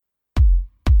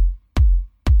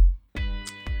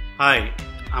Hi,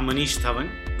 I'm Manish Dhawan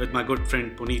with my good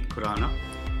friend Puneet Khurana.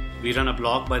 We run a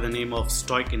blog by the name of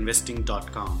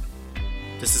stoicinvesting.com.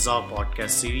 This is our podcast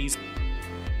series.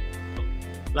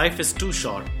 Life is too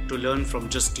short to learn from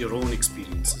just your own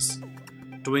experiences.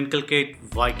 To inculcate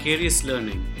vicarious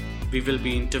learning, we will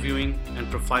be interviewing and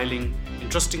profiling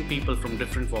interesting people from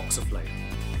different walks of life.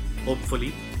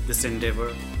 Hopefully, this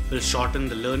endeavor will shorten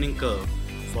the learning curve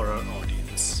for our audience.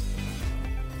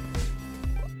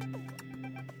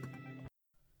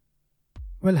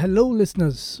 Well, hello,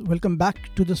 listeners. Welcome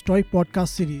back to the Stoic podcast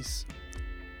series.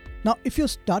 Now, if you're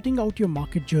starting out your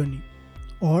market journey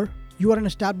or you are an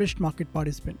established market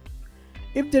participant,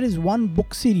 if there is one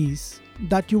book series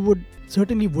that you would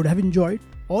have enjoyed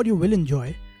or you will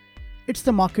enjoy, it's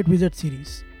the Market Wizard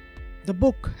series. The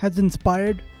book has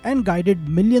inspired and guided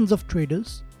millions of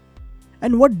traders.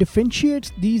 And what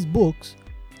differentiates these books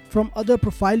from other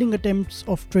profiling attempts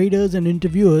of traders and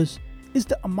interviewers is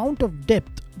the amount of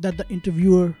depth that the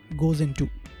interviewer goes into.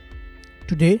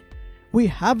 Today, we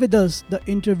have with us the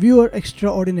interviewer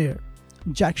extraordinaire,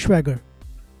 Jack Schwager.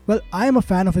 Well, I am a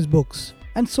fan of his books,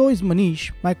 and so is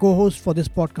Manish, my co-host for this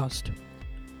podcast.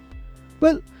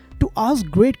 Well, to ask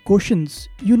great questions,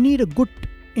 you need a good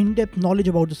in-depth knowledge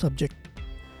about the subject,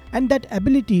 and that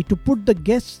ability to put the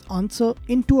guest's answer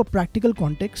into a practical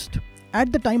context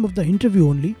at the time of the interview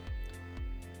only,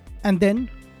 and then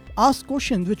ask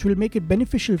questions which will make it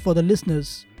beneficial for the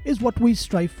listeners is what we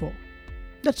strive for.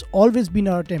 That's always been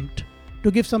our attempt, to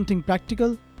give something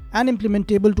practical and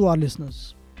implementable to our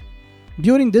listeners.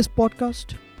 During this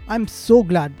podcast, I'm so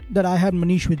glad that I had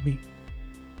Manish with me.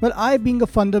 Well, I, being a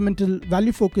fundamental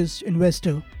value-focused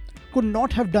investor, could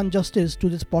not have done justice to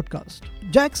this podcast.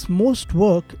 Jack's most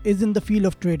work is in the field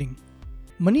of trading.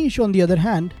 Manish, on the other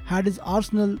hand, had his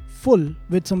arsenal full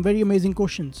with some very amazing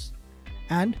questions.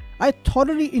 And I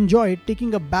thoroughly enjoyed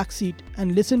taking a backseat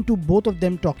and listen to both of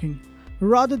them talking,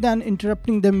 rather than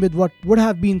interrupting them with what would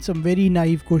have been some very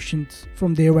naive questions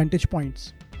from their vantage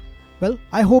points. Well,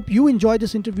 I hope you enjoyed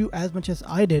this interview as much as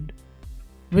I did.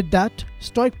 With that,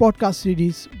 Stoic Podcast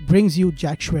Series brings you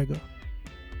Jack Schwager.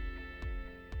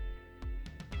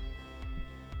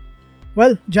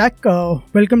 Well, Jack,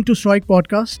 welcome to Stoic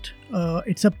Podcast.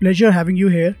 It's a pleasure having you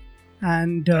here.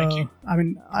 And Thank you.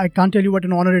 I can't tell you what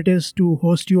an honor it is to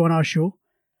host you on our show.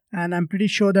 And I'm pretty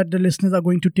sure that the listeners are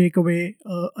going to take away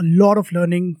a lot of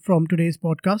learning from today's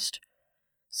podcast.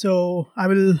 So I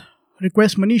will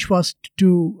request Manish first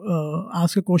to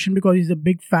ask a question because he's a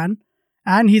big fan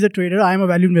and he's a trader. I am a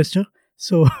value investor.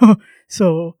 So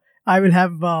I will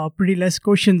have pretty less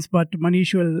questions, but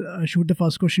Manish will shoot the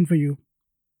first question for you.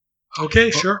 Okay,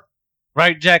 sure.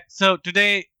 Right, Jack. So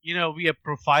today, we are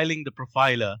profiling the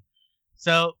profiler.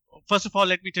 So first of all,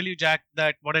 let me tell you, Jack,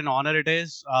 that what an honor it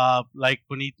is. Like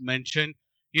Puneet mentioned,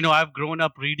 I've grown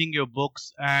up reading your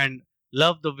books and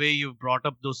love the way you've brought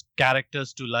up those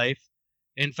characters to life.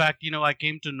 In fact, I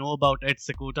came to know about Ed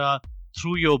Seykota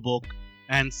through your book,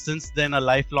 and since then a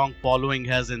lifelong following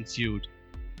has ensued.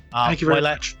 Thank you very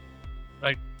much.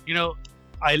 Right.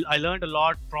 I learned a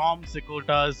lot from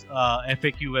Seykota's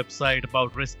FAQ website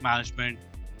about risk management,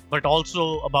 but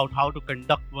also about how to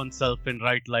conduct oneself in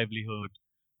right livelihood.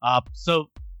 So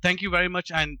thank you very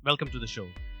much and welcome to the show.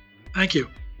 Thank you.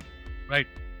 Right.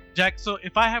 Jack, so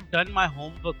if I have done my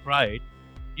homework right,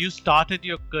 you started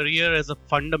your career as a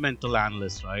fundamental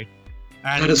analyst, right?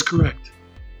 And, That is correct.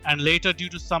 and later, due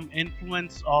to some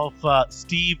influence of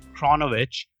Steve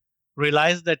Kronovich,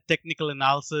 realized that technical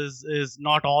analysis is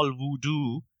not all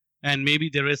voodoo and maybe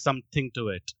there is something to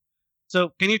it.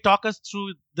 So can you talk us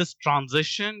through this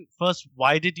transition? First,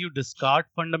 why did you discard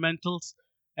fundamentals?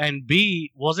 And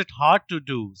B, was it hard to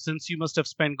do since you must have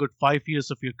spent good 5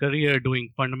 years of your career doing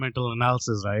fundamental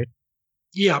analysis, right?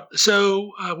 Yeah.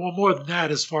 So, well, more than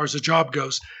that, as far as the job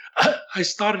goes, I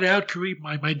started out career.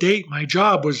 My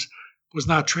job was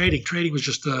not trading. Trading was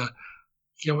just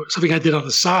something I did on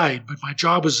the side. But my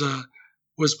job was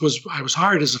I was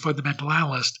hired as a fundamental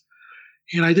analyst,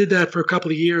 and I did that for a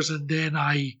couple of years, and then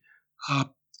I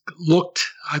looked.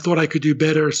 I thought I could do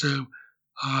better, so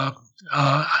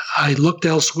I looked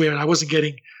elsewhere, and I wasn't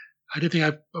getting. I didn't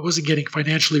think I wasn't getting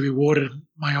financially rewarded in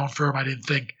my own firm. I didn't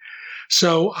think.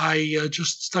 So I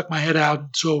just stuck my head out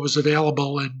and saw what was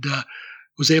available, and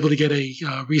was able to get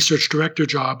a research director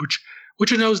job,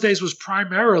 which in those days was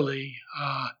primarily,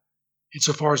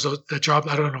 insofar as that job.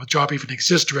 I don't know if the job even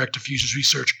exists, director of futures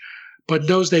research, but in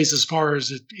those days, as far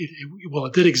as it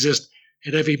did exist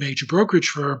at every major brokerage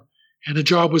firm, and the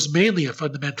job was mainly a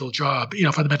fundamental job.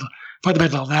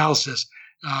 Fundamental analysis.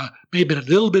 May have been a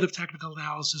little bit of technical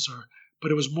analysis,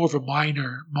 but it was more of a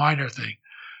minor thing.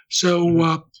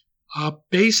 So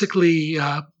basically,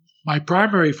 my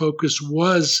primary focus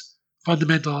was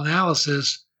fundamental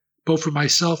analysis, both for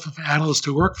myself and for analysts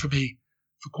who worked for me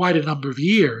for quite a number of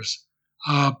years.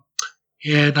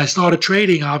 And I started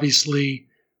trading, obviously,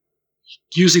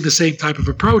 using the same type of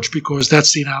approach because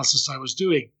that's the analysis I was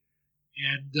doing.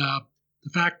 And the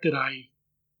fact that I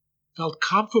felt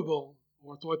comfortable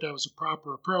or thought that was a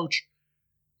proper approach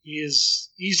is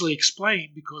easily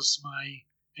explained because my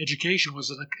education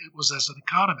was as an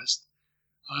economist.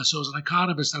 So as an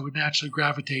economist, I would naturally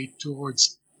gravitate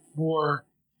towards more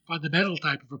fundamental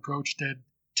type of approach than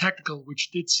technical,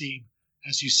 which did seem,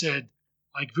 as you said,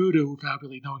 like voodoo without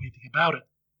really knowing anything about it.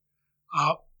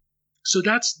 So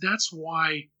that's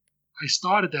why I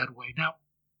started that way. Now,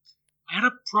 I had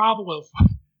a problem with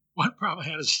one problem I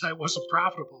had is I wasn't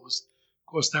profitable. Of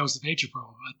course, that was the major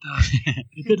problem, but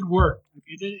it didn't work.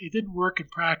 It didn't work in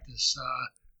practice.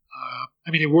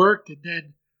 I mean, it worked, and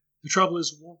then the trouble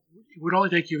is it would only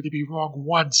take you to be wrong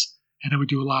once, and it would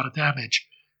do a lot of damage.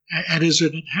 And there's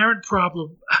an inherent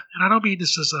problem, and I don't mean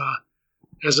this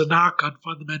as a knock on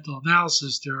fundamental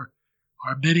analysis. There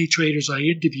are many traders I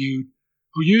interviewed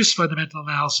who use fundamental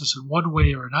analysis in one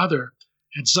way or another,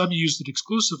 and some used it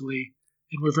exclusively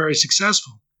and were very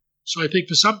successful. So I think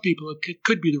for some people it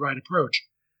could be the right approach.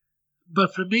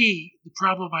 But for me, the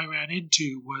problem I ran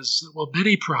into was, well,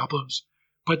 many problems,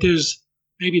 but there's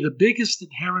maybe the biggest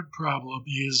inherent problem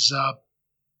is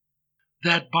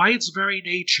that by its very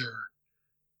nature,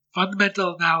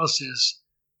 fundamental analysis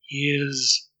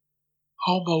is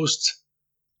almost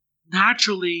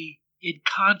naturally in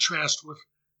contrast with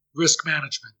risk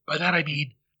management. By that I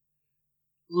mean,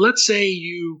 let's say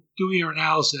you do your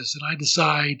analysis and I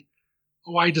decide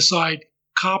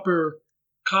copper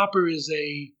is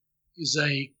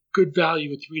a good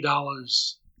value at $3,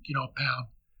 a pound.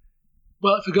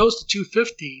 Well, if it goes to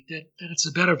 $2.50, then it's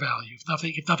a better value. If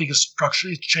nothing is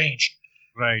structurally changed.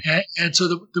 Right. And so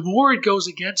the more it goes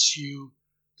against you,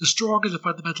 the stronger the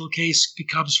fundamental case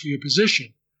becomes for your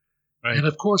position. Right. And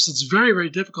of course, it's very, very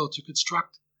difficult to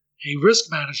construct a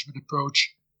risk management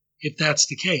approach if that's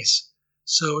the case.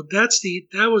 So that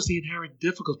was the inherent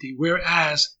difficulty.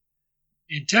 Whereas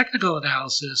in technical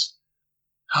analysis,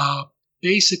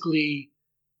 basically,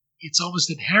 it's almost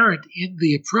inherent in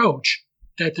the approach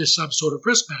that there's some sort of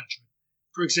risk management.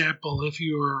 For example, if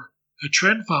you're a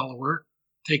trend follower,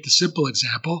 take the simple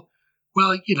example,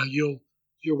 well,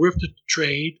 you're with the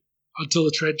trade until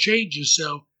the trend changes.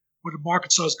 So when the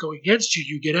market starts going against you,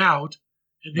 you get out,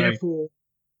 and therefore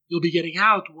you'll be getting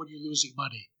out when you're losing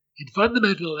money. In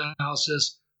fundamental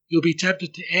analysis, you'll be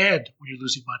tempted to add when you're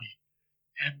losing money.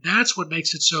 And that's what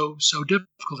makes it so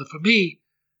difficult. And for me,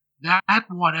 that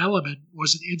one element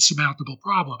was an insurmountable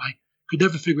problem. I could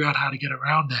never figure out how to get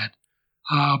around that.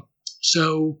 And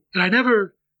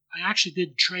I actually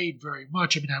didn't trade very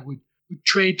much. I mean, I would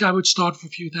trade, I would start for a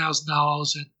few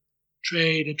 $1,000s and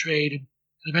trade, and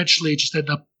eventually just end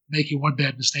up making one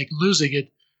bad mistake and losing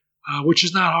it, which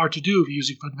is not hard to do if you're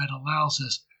using fundamental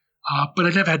analysis. But I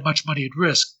never had much money at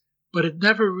risk. But it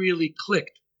never really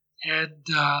clicked. And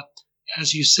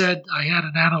as you said, I had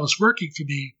an analyst working for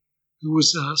me who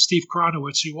was Steve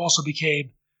Kronowitz, who also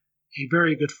became a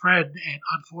very good friend and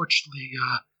unfortunately,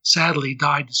 sadly,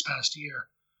 died this past year.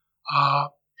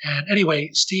 And anyway,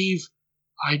 Steve,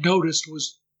 I noticed,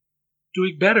 was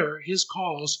doing better. His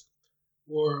calls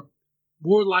were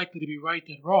more likely to be right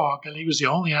than wrong, and he was the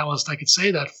only analyst I could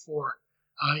say that for,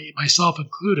 myself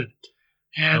included.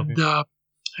 And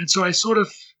and so I sort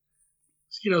of,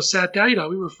 sat down.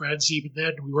 We were friends even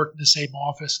then. We worked in the same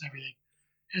office and everything.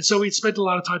 And so we'd spent a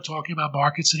lot of time talking about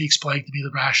markets, and he explained to me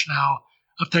the rationale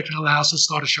of technical analysis,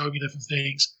 started showing me different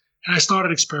things, and I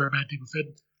started experimenting with it,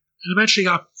 and eventually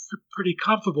got pretty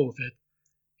comfortable with it.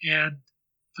 And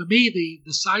for me, the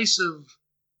decisive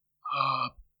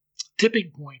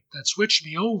tipping point that switched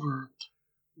me over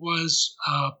was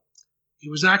it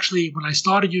was actually when I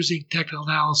started using technical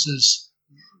analysis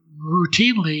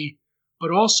routinely,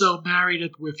 but also married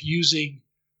it with using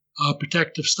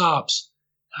protective stops.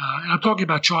 And I'm talking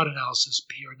about chart analysis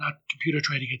here, not computer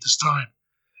trading at this time.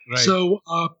 Right. So,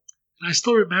 and I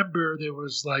still remember there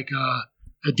was like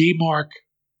a D-Mark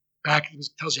back. It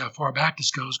tells you how far back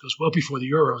this goes well before the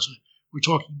Euros. We're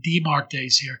talking D-Mark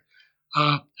days here.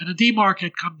 And the D-Mark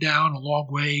had come down a long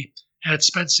way and had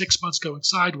spent 6 months going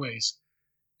sideways.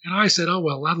 And I said, oh,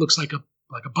 well, that looks like a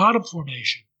bottom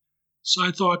formation. So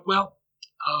I thought, well,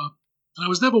 and I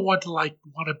was never one to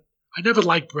I never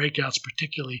liked breakouts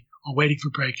particularly, or waiting for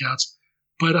breakouts,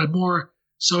 but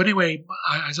so anyway,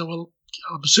 I said, well,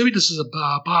 I'm assuming this is a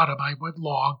bottom. I went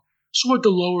long, saw at the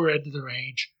lower end of the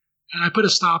range, and I put a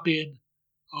stop in,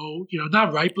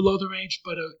 not right below the range,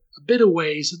 but a bit of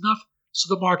ways,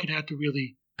 So the market had to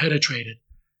really penetrate it.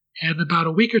 And about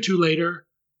a week or two later,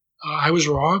 I was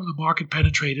wrong. The market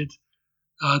penetrated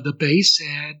the base,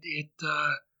 and it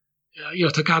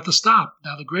took out the stop.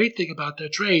 Now, the great thing about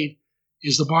that trade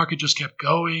is the market just kept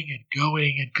going and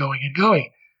going and going and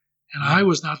going. And I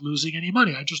was not losing any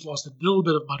money. I just lost a little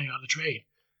bit of money on the trade.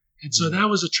 And so that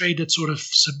was a trade that sort of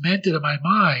cemented in my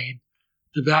mind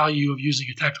the value of using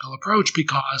a technical approach,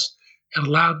 because it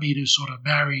allowed me to sort of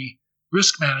marry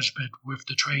risk management with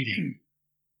the trading.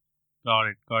 Got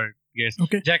it. Yes.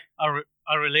 Okay. Jack,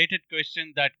 a related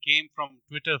question that came from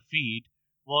Twitter feed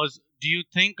was, do you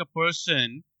think a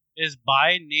person is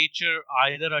by nature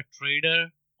either a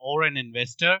trader or an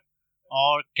investor,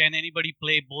 or can anybody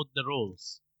play both the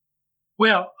roles?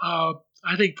 Well,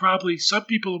 I think probably some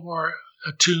people are more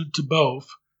attuned to both,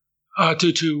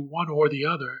 to one or the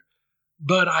other.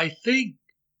 But I think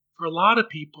for a lot of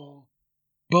people,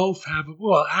 both have,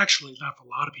 well, actually, not for a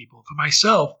lot of people, for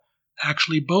myself,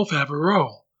 actually both have a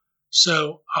role.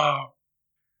 So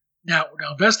now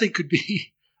investing could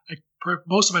be,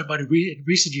 most of my money in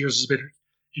recent years has been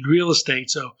in real estate.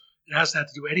 So it hasn't had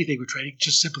to do anything with trading,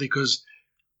 just simply because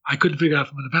I couldn't figure out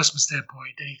from an investment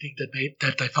standpoint anything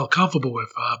that I felt comfortable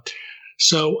with.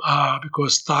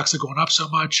 Because stocks are going up so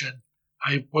much, and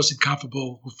I wasn't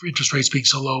comfortable with interest rates being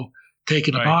so low,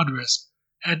 taking a bond risk.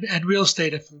 And real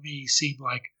estate for me seemed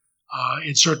like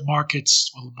in certain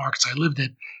markets, well, the markets I lived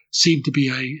in, seemed to be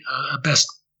a best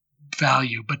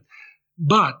value. But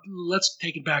let's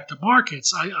take it back to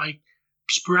markets. I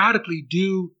sporadically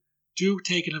do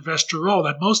take an investor role.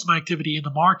 That most of my activity in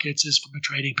the markets is from a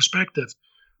trading perspective.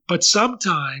 But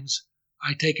sometimes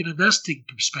I take an investing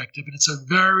perspective, and it's a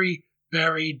very,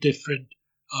 very different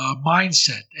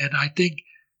mindset. And I think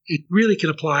it really can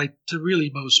apply to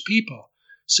really most people.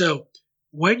 So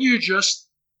when you're just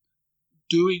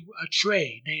doing a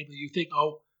trade, namely you think,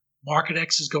 oh, market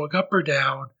X is going up or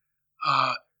down,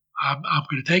 I'm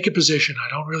going to take a position. I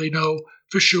don't really know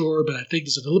for sure, but I think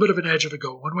there's a little bit of an edge of it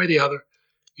going one way or the other.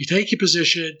 You take your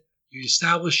position, you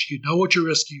know what your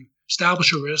risk, you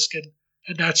establish a risk,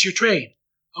 and that's your trade.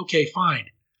 Okay, fine.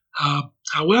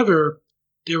 However,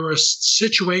 there are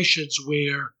situations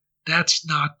where that's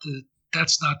not the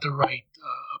right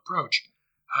approach.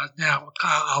 Now,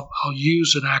 I'll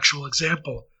use an actual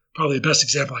example, probably the best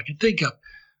example I can think of.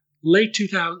 Late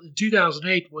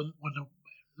 2008, when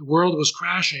the world was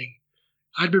crashing,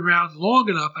 I'd been around long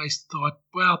enough. I thought,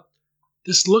 well,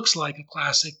 this looks like a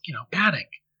classic, panic,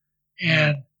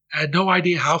 and I had no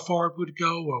idea how far it would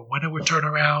go or when it would turn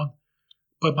around.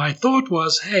 But my thought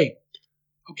was, hey,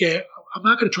 okay, I'm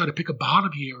not going to try to pick a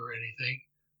bottom here or anything,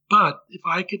 but if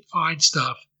I can find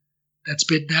stuff that's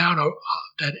been down,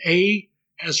 that A,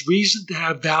 has reason to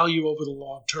have value over the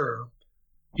long term,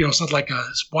 it's not like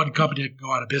one company that can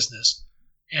go out of business,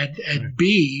 and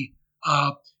B,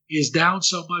 is down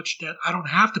so much that I don't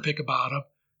have to pick a bottom.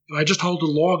 If I just hold it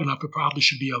long enough, it probably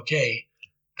should be okay.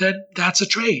 Then that's a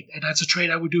trade, and that's a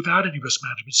trade I would do without any risk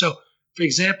management. So, for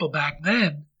example, back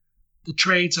then, the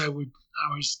trades I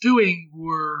was doing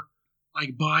were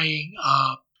like buying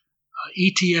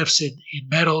ETFs in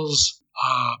metals,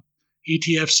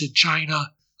 ETFs in China,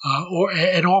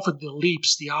 and often the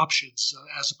leaps, the options,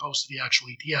 as opposed to the actual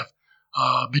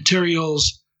ETF,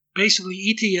 materials,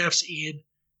 basically ETFs in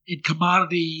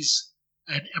commodities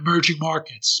and emerging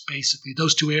markets, basically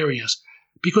those two areas,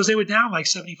 because they were down like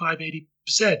 75,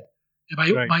 80%.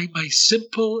 And my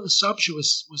simple assumption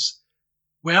was,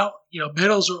 well,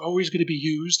 metals are always going to be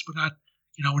used. We're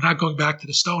not going back to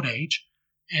the Stone Age.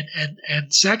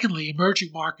 And secondly, emerging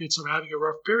markets are having a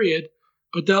rough period,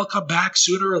 but they'll come back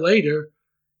sooner or later.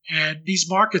 And these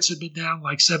markets have been down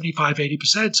like 75,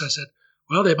 80%. So I said,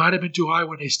 well, they might have been too high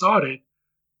when they started,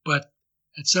 but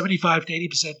at 75 to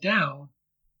 80% down,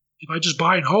 if I just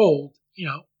buy and hold,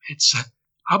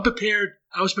 I'm prepared.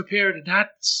 I was prepared in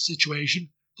that situation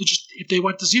to just, if they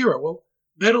went to zero. Well,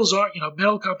 metals are,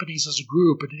 metal companies as a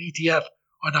group and an ETF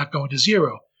are not going to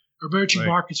zero. Emerging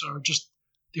markets are just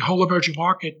the whole emerging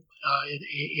market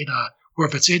where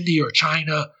if it's India or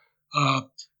China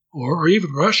or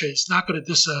even Russia, it's not going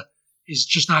to is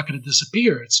just not going to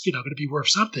disappear. It's going to be worth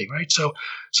something, right? So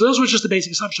those were just the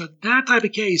basic assumptions. That type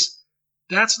of case,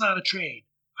 that's not a trade.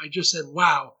 I just said,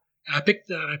 wow. And I picked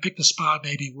a spot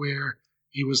maybe where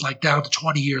he was like down to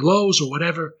 20-year lows or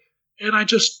whatever, and I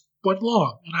just went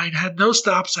long. And I had no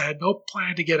stops. I had no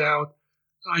plan to get out.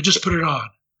 I just put it on.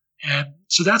 And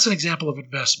so that's an example of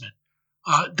investment.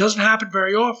 It doesn't happen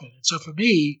very often. And so for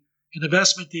me, an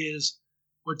investment is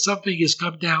when something has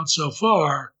come down so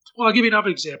far. Well, I'll give you another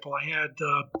example. I had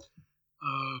a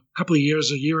couple of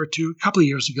years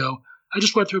ago, I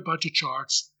just went through a bunch of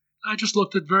charts, I just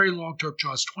looked at very long-term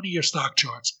charts, 20-year stock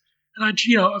charts, and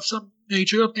of some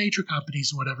major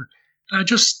companies or whatever. And I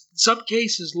just, in some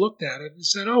cases, looked at it and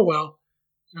said, oh, well,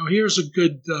 here's a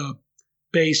good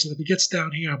base. And if it gets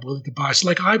down here, I'm willing to buy. So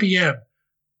like IBM,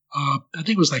 I think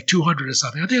it was like 200 or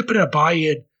something. I think I put in a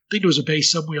buy-in. I think there was a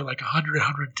base somewhere like 100,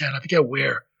 110. I forget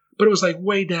where. But it was like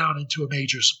way down into a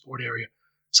major support area.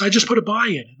 So I just put a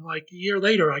buy-in. And like a year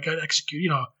later, I got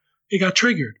executed. It got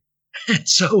triggered. And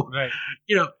so, right.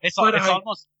 It's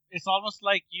almost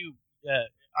like you,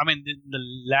 the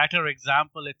latter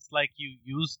example, it's like you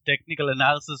use technical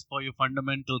analysis for your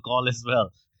fundamental call as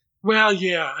well. Well,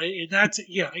 yeah,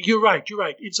 you're right.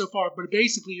 Insofar, but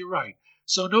basically you're right.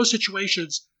 So in those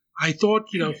situations, I thought,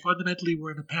 fundamentally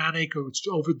we're in a panic or it's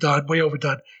overdone, way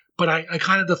overdone. But I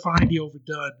kind of define the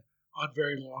overdone on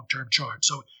very long-term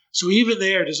charts. So even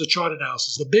there's a chart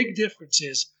analysis. The big difference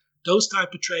is those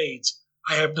type of trades,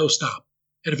 I have no stop.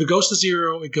 And if it goes to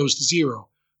zero, it goes to zero.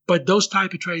 But those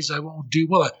type of trades I won't do.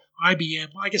 Well, IBM,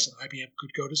 I guess an IBM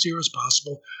could go to zero as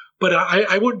possible. But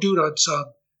I wouldn't do it on some,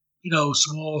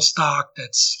 small stock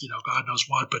that's, God knows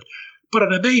what. But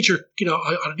on a major,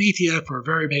 on an ETF or a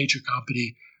very major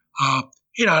company,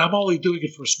 I'm only doing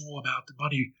it for a small amount of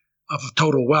money of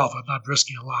total wealth. I'm not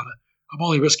risking a lot. I'm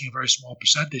only risking a very small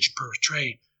percentage per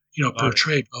trade, per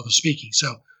trade, rather speaking.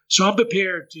 So I'm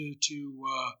prepared to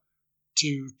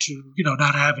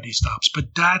not have any stops.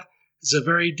 But that is a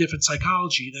very different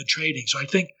psychology than trading. So I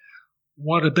think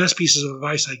one of the best pieces of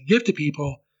advice I can give to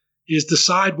people is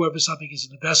decide whether something is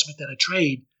an investment and a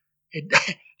trade, and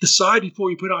decide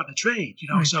before you put on the trade.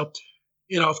 Right. So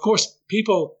of course,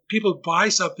 people buy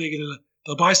something and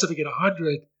they'll buy something at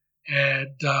 100, and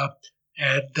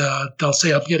they'll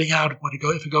say I'm getting out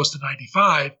if it goes to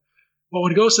 95. Well,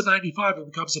 when it goes to 95, it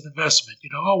becomes an investment.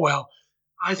 Oh well,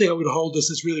 I think I'm going to hold this.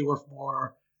 It's really worth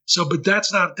more. So, but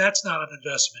that's not an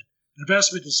investment. An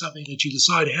investment is something that you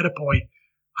decide ahead of point.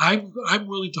 I'm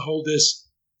willing to hold this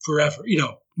forever.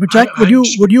 But Jack, would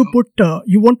you put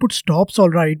you won't put stops, all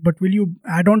right? But will you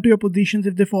add on to your positions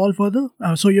if they fall further?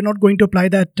 So you're not going to apply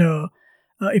that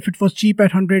if it was cheap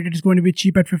at 100, it is going to be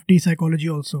cheap at 50 psychology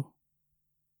also.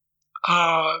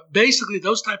 Basically,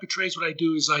 those type of trades, what I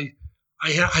do is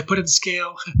I put in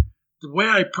scale. The way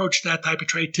I approach that type of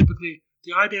trade, typically,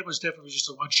 the IBM was definitely just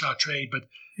a one-shot trade,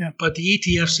 but the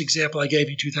ETFs example I gave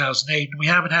you in 2008, and we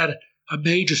haven't had a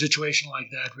major situation like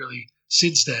that really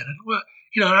since then. And well,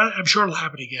 I'm sure it'll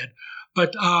happen again.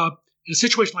 But in a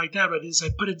situation like that, what it is I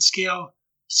put in scale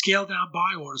down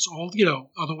buy orders all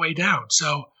the way down.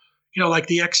 So like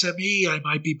the XME, I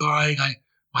might be buying. I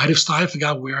might have started. I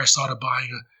forgot where I started buying.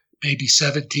 Maybe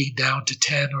 17 down to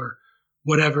 10 or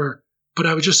whatever. But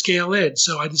I would just scale in.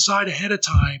 So I decide ahead of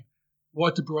time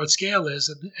what the broad scale is,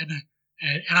 and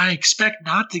I expect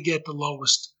not to get the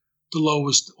lowest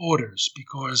orders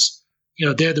because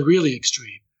they're the really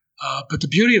extreme. But the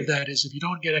beauty of that is if you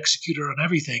don't get executed on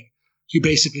everything, you're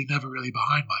basically never really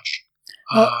behind much.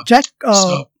 Jack,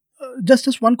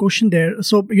 just one question there.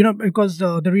 So because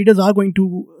the readers are going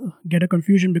to get a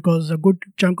confusion because a good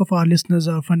chunk of our listeners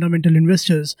are fundamental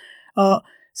investors.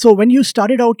 So when you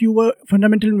started out, you were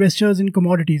fundamental investors in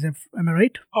commodities. Am I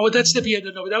right? Oh, that's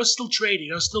different. No, that was still trading.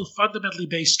 That was still fundamentally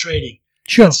based trading.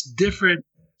 Sure, that's different.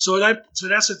 So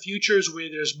that's in futures where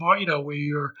there's where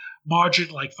your margin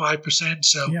like 5%.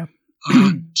 So yeah.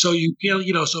 So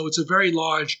so it's a very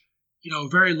large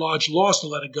loss to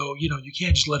let it go. You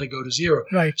can't just let it go to zero.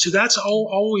 Right. So that's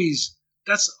always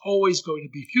going to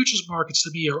be futures markets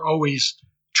to me are always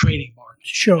trading markets.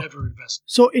 Sure. Never investment.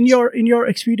 So in your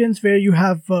experience where you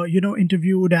have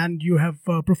interviewed and you have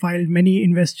profiled many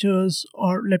investors,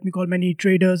 or let me call many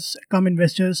traders come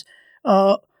investors,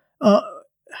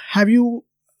 have you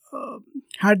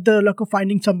had the luck of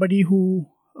finding somebody who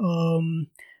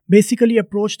basically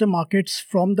approached the markets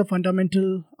from the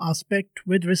fundamental aspect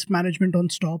with risk management on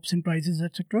stops and prices,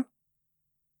 etc.?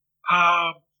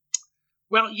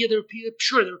 Well, yeah, there are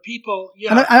people.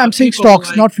 Yeah, and I'm saying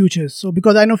stocks, not futures. So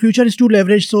because I know future is too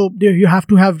leveraged, so you have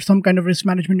to have some kind of risk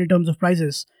management in terms of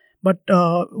prices. But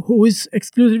who is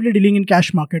exclusively dealing in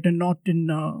cash market and not in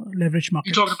leverage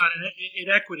markets? You're talking about in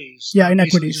equities. Yeah, in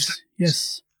equities.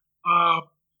 Yes.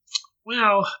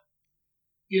 Well,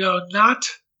 not.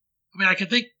 I mean, I can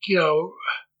think.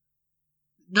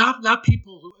 Not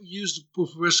people who use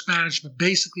risk management.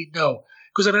 Basically, no,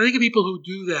 because I think of people who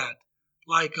do that.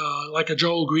 Like a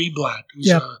Joel Greenblatt, who's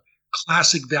a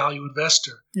classic value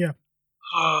investor. Yeah.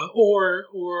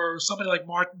 Or somebody like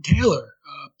Martin Taylor,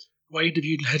 who I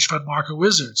interviewed in Hedge Fund Market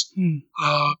Wizards.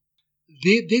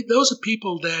 Those are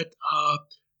people that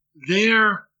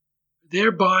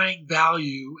they're buying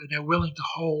value and they're willing to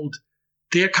hold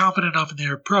they're confident enough in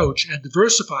their approach and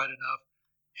diversified enough,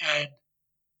 and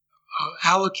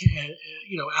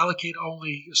allocate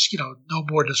only no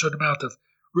more than a certain amount of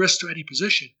risk to any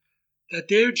position, that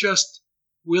they're just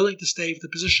willing to stay with the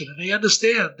position, and they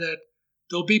understand that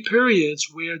there'll be periods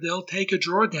where they'll take a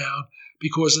drawdown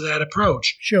because of that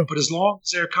approach. Sure. But as long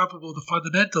as they're comfortable with the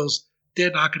fundamentals,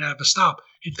 they're not going to have to stop.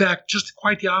 In fact, just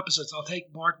quite the opposite. I'll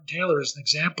take Martin Taylor as an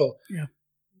example. Yeah.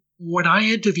 When I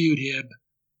interviewed him,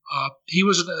 he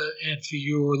was, and for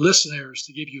your listeners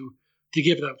to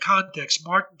give them context,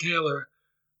 Martin Taylor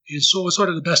is sort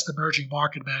of the best emerging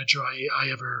market manager I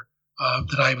ever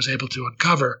that I was able to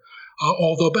uncover.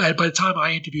 Although by the time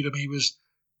I interviewed him, he was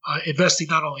investing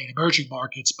not only in emerging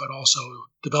markets but also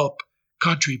developed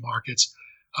country markets.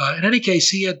 In any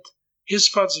case, his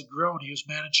funds had grown. He was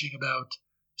managing about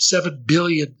 $7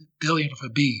 billion with a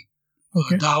B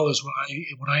dollars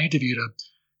when I interviewed him.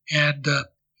 And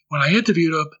when I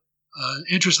interviewed him,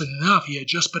 interestingly enough, he had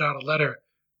just put out a letter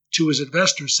to his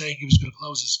investors saying he was going to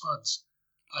close his funds.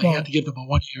 He had to give them a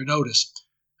 1-year notice.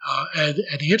 And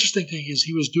the interesting thing is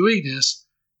he was doing this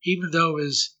even though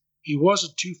he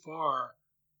wasn't too far.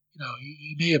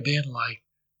 He may have been like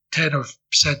 10%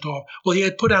 off. Well, he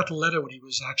had put out the letter when he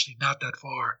was actually not that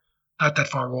far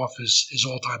off his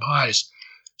all-time highs.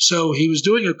 So he was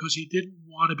doing it because he didn't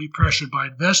want to be pressured by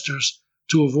investors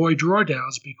to avoid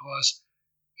drawdowns, because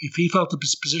if he felt the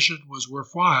position was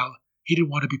worthwhile, he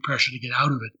didn't want to be pressured to get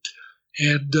out of it.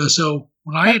 And so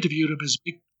when I interviewed him,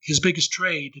 his biggest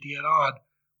trade that he had on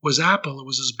was Apple. It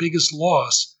was his biggest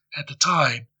loss at the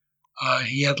time.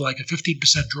 He had like a 15%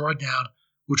 drawdown,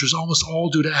 which was almost all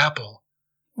due to Apple.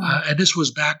 And this was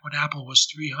back when Apple was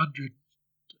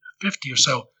 350 or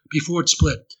so, before it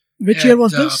split. Which year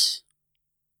was this?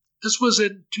 This was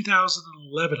in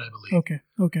 2011, I believe.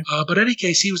 Okay. But in any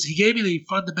case, he gave me the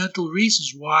fundamental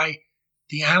reasons why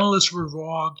the analysts were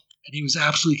wrong, and he was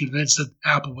absolutely convinced that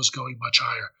Apple was going much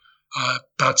higher.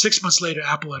 About 6 months later,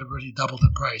 Apple had already doubled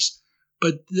in price.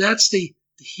 But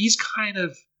he's kind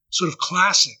of sort of a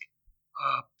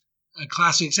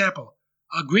classic example.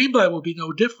 Greenblatt would be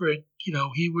no different.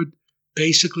 He would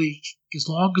basically, as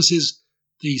long as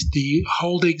the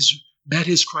holdings met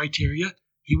his criteria,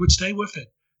 he would stay with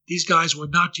it. These guys were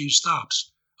not use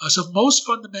stops. So most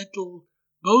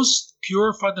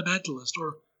pure fundamentalists,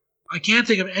 or I can't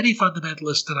think of any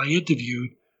fundamentalist that I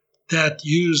interviewed that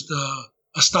used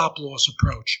a stop loss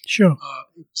approach. Sure.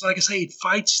 So like I say, it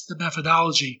fights the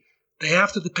methodology. They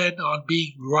have to depend on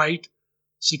being right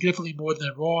significantly more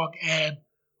than wrong, and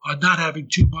on not having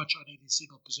too much on any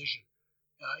single position.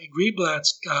 In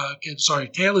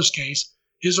Taylor's case,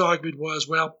 his argument was,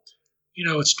 well,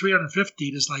 it's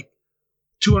 350. There's like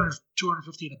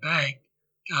 250 in the bank.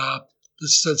 The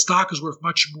stock is worth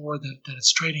much more than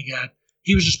it's trading at.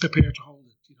 He was just prepared to hold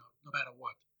it, no matter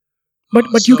what.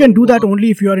 But you can do that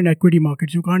only if you are in equity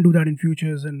markets. You can't do that in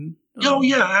futures and. Oh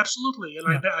yeah, absolutely.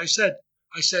 And yeah. I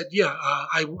said, yeah,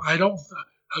 I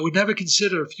would never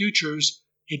consider futures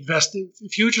investing.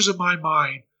 Futures in my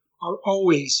mind are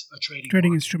always a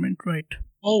trading instrument, right?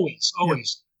 Always. Yeah.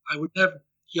 I would never.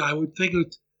 Yeah, I would think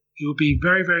it would be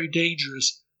very, very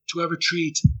dangerous to ever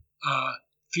treat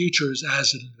futures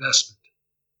as an investment.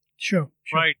 Sure.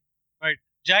 Right.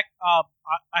 Jack, I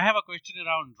have a question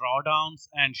around drawdowns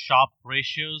and Sharpe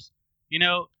ratios.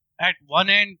 At one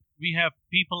end, we have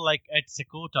people like Ed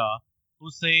Seykota who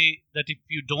say that if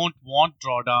you don't want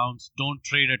drawdowns, don't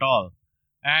trade at all.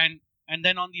 And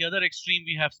then on the other extreme,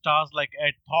 we have stars like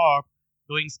Ed Thorpe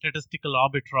doing statistical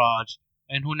arbitrage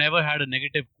and who never had a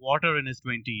negative quarter in his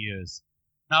 20 years.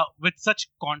 Now, with such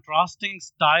contrasting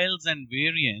styles and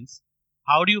variants,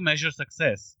 how do you measure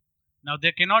success? Now,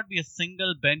 there cannot be a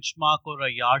single benchmark or a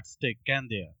yardstick, can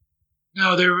there?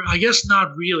 No, I guess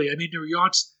not really. I mean, there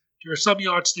are some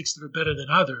yardsticks that are better than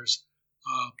others.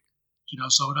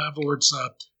 So in other words,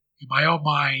 in my own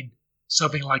mind,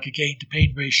 something like a gain to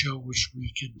pain ratio, which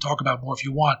we can talk about more if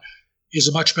you want, is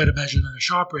a much better measure than a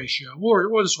Sharpe ratio,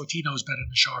 or the Sortino is better than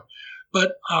the Sharpe.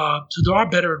 But so there are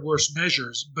better and worse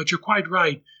measures. But you're quite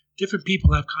right. Different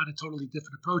people have kind of totally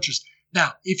different approaches.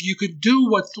 Now, if you could do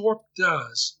what Thorpe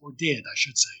does, or did, I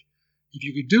should say, if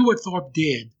you could do what Thorpe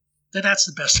did, then that's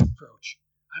the best approach.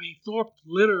 I mean, Thorpe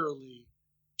literally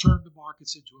turned the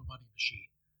markets into a money machine.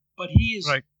 But he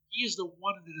is the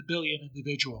one in a billion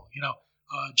individual.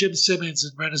 Jim Simmons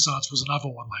in Renaissance was another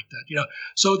one like that.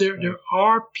 So there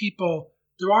are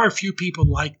a few people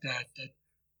like that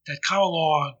come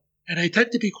along, and they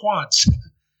tend to be quants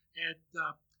and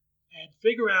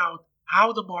figure out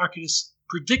how the market is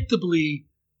predictably,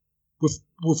 with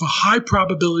a high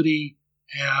probability,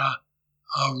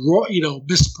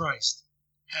 mispriced,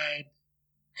 and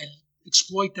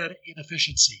exploit that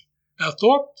inefficiency. Now,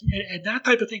 Thorpe, and that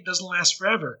type of thing doesn't last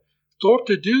forever. Thorpe,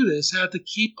 to do this, had to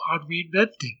keep on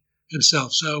reinventing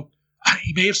himself. So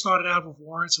he may have started out with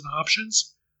warrants and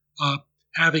options,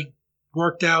 having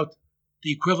worked out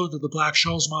the equivalent of the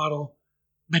Black-Scholes model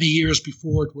many years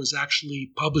before it was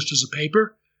actually published as a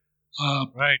paper.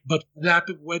 Right. But that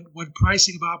when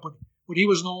pricing when he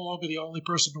was no longer the only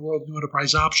person in the world who knew how to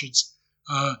price options,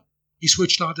 he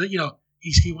switched on to,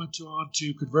 he went on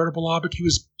to convertible arbitrage. He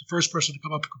was the first person to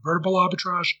come up with convertible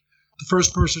arbitrage, the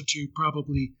first person to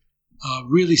probably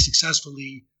really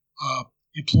successfully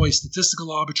employ statistical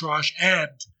arbitrage, and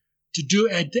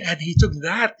he took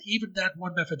that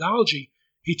one methodology,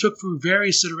 he took through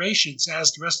various iterations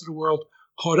as the rest of the world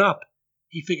caught up.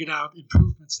 He figured out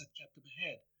improvements that kept him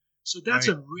ahead. So that's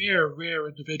a rare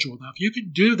individual. Now, if you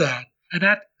can do that, and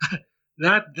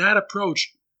that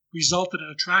approach resulted in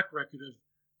a track record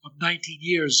of 19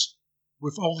 years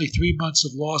with only 3 months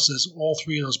of losses, all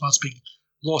 3 of those months being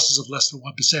losses of less than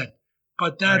 1%.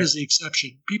 But that is the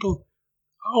exception.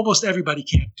 Almost everybody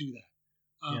can't do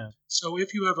that. So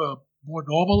if you have a more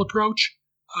normal approach,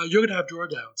 you're going to have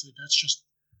drawdowns. And that's just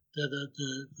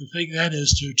the thing then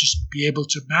is to just be able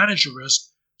to manage your risk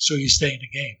so you stay in the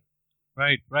game.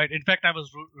 Right. In fact, I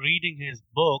was reading his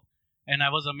book, and I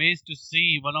was amazed to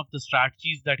see one of the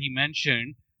strategies that he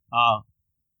mentioned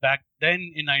back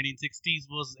then in 1960s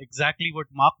was exactly what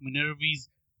Mark Minervi's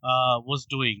was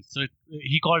doing. So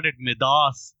he called it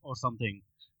Midas or something.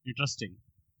 Interesting.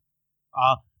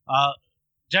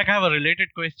 Jack, I have a related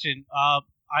question.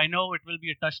 I know it will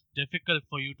be a touch difficult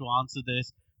for you to answer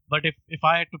this, but if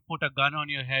I had to put a gun on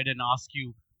your head and ask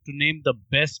you to name the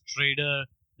best trader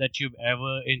that you've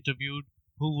ever interviewed,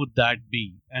 who would that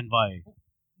be and why?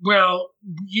 Well,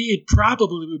 it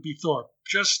probably would be Thorpe,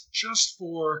 just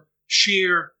for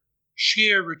sheer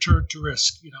return to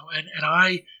risk, and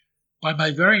I, by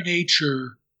my very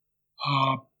nature,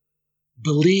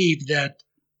 believe that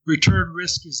return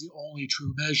risk is the only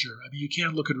true measure. I mean, you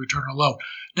can't look at return alone.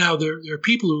 Now, there are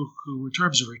people who, in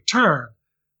terms of return,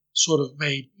 sort of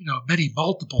made many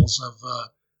multiples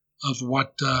of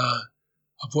what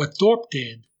Thorpe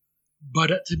did. But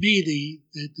to me,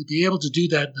 to be able to do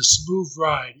that in a smooth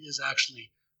ride is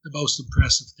actually the most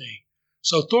impressive thing.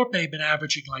 So Thorpe may have been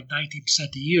averaging like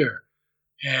 19% a year,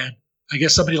 and I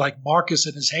guess somebody like Marcus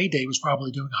in his heyday was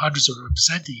probably doing hundreds of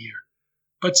 % a year.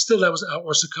 But still, that was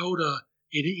or Sakota.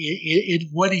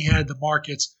 When he had the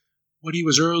markets, when he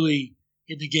was early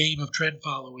in the game of trend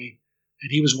following,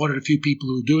 and he was one of the few people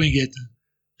who were doing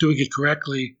it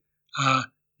correctly,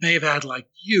 may have had like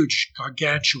huge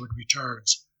gargantuan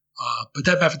returns. But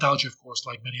that methodology, of course,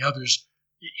 like many others,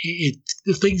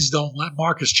 the things don't let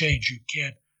Marcus change. You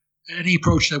can't. Any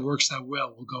approach that works that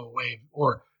well will go away,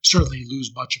 or certainly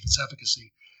lose much of its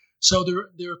efficacy. So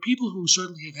there are people who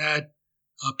certainly have had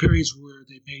periods where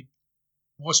they made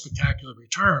more spectacular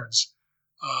returns,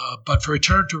 but on a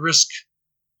return to risk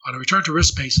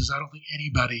basis, I don't think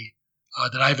anybody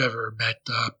that I've ever met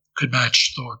could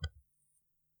match Thorpe.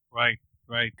 Right.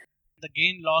 The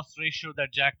gain-loss ratio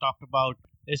that Jack talked about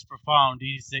is profound.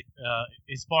 He's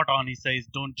spot on. He says,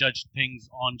 don't judge things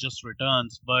on just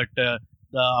returns, but the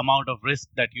amount of risk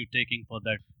that you're taking for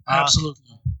that.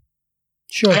 Absolutely.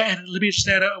 Sure. And let me just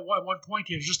add one point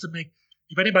here, just to make,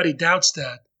 if anybody doubts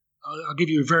that, I'll give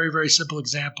you a very, very simple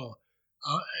example.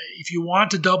 If you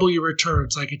want to double your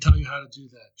returns, I can tell you how to do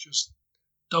that. Just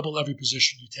double every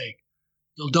position you take.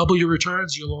 You'll double your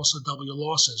returns. You'll also double your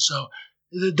losses. So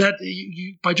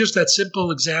by just that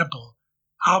simple example,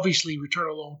 obviously return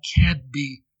alone can't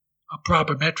be a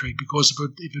proper metric, because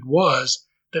if it was,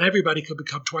 then everybody could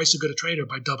become twice as good a trader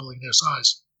by doubling their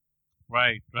size.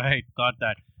 Right. Got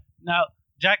that. Now,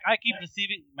 Jack, I keep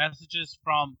receiving messages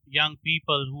from young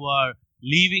people who are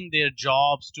leaving their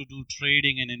jobs to do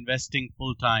trading and investing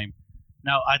full time.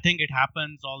 Now, I think it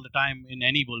happens all the time in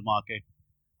any bull market.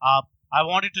 I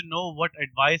wanted to know, what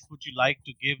advice would you like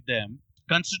to give them,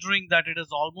 considering that it is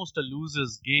almost a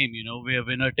loser's game, where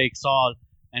winner takes all,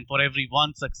 and for every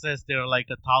one success there are like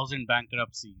 1,000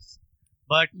 bankruptcies.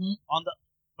 But on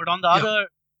the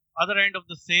other end of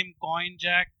the same coin,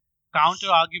 Jack, counter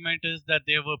argument is that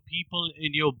there were people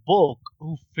in your book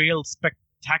who failed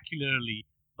spectacularly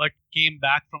but came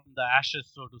back from the ashes,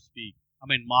 so to speak. I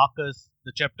mean, Marcus,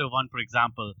 the chapter 1, for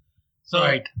example. So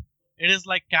right. It is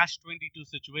like catch-22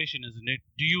 situation, isn't it?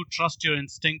 Do you trust your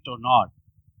instinct or not?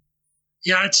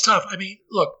 Yeah, it's tough. I mean,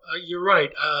 look, you're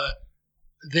right.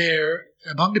 There,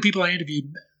 among the people I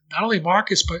interviewed, not only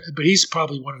Marcus, but he's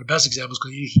probably one of the best examples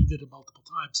because he did it multiple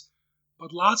times.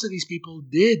 But lots of these people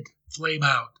did flame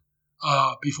out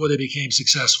before they became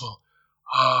successful.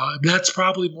 That's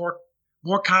probably more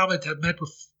more common to have met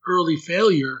with early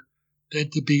failure than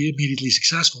to be immediately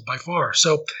successful by far.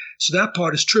 So that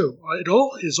part is true. It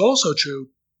all is also true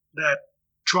that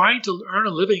trying to earn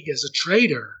a living as a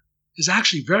trader is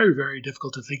actually very, very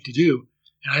difficult thing to do.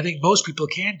 And I think most people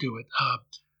can't do it.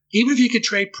 Even if you can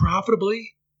trade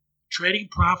profitably, trading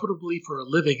profitably for a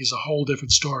living is a whole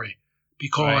different story.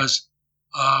 Because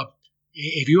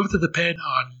if you have to depend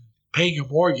on paying your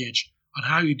mortgage on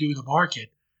how you do in the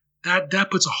market, that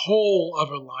puts a whole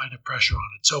other line of pressure on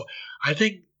it. So I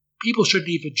think people shouldn't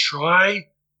even try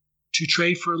to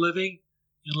trade for a living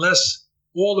unless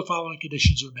all the following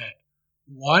conditions are met.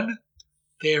 One,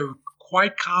 they're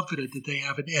quite confident that they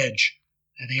have an edge,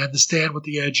 and they understand what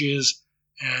the edge is,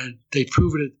 and they've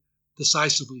proven it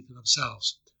decisively to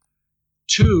themselves.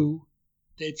 Two,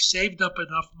 they've saved up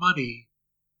enough money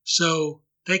so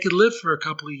they can live for a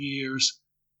couple of years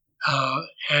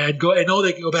and know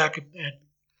they can go back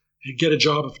and get a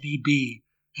job if need be.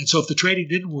 And so if the trading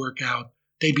didn't work out,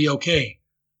 they'd be okay.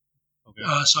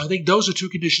 So I think those are two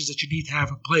conditions that you need to have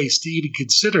in place to even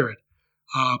consider it.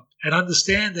 And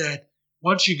understand that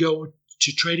once you go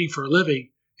to trading for a living,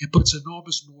 it puts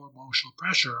enormous more emotional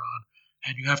pressure on,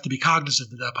 and you have to be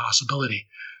cognizant of that possibility.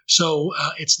 So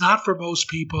it's not for most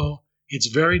people. It's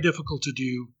very difficult to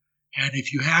do. And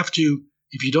if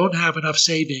you don't have enough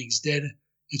savings, then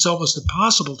it's almost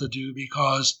impossible to do,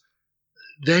 because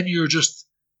then your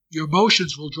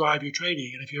emotions will drive your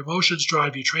trading. And if your emotions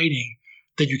drive your trading,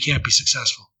 then you can't be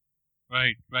successful.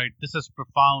 Right. This is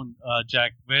profound,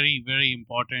 Jack. Very, very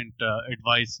important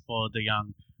advice for the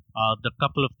young. The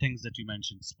couple of things that you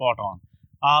mentioned, spot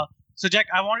on. So, Jack,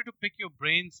 I wanted to pick your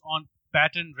brains on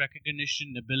pattern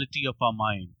recognition ability of our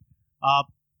mind.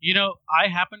 I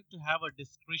happen to have a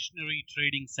discretionary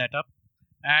trading setup,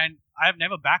 and I've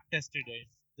never back tested it.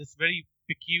 This very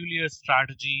peculiar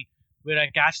strategy where I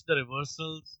catch the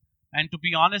reversals. And to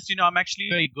be honest, I'm actually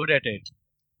very good at it.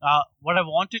 What I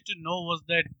wanted to know was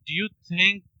that, do you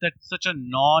think that such a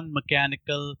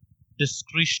non-mechanical,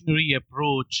 discretionary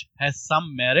approach has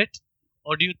some merit,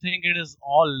 or do you think it is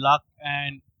all luck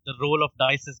and the roll of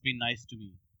dice has been nice to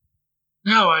me?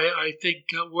 No, I think,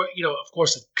 of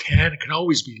course it can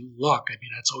always be luck. I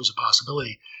mean, that's always a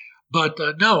possibility. But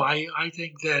no, I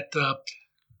think that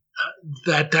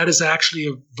that is actually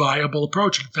a viable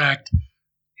approach. In fact,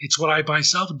 it's what I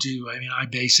myself do. I mean, I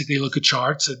basically look at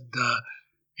charts and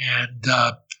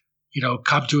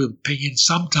come to an opinion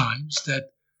sometimes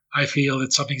that I feel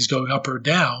that something's going up or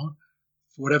down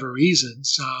for whatever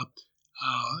reasons.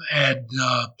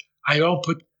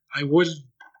 I wouldn't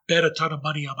bet a ton of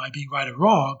money on my being right or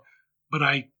wrong, but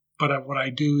what I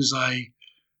do is I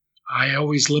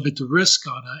always limit the risk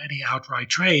on any outright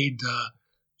trade,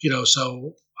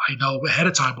 so I know ahead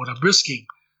of time what I'm risking.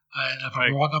 And if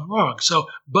I'm wrong, I'm wrong. So,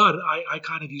 but I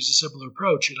kind of use a similar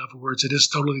approach. In other words, it is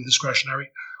totally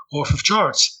discretionary off of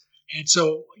charts. And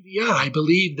so, yeah, I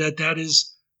believe that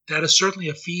is certainly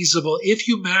a feasible, if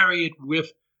you marry it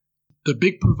with the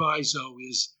big proviso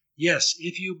is, yes,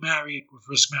 if you marry it with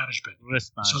risk management.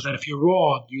 So that if you're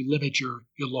wrong, you limit your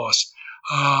loss.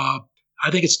 I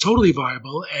think it's totally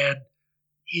viable. And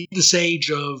in this age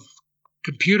of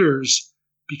computers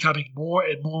becoming more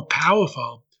and more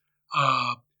powerful,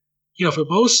 for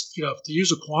most, to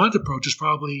use a quant approach is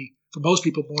probably for most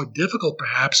people more difficult,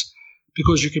 perhaps,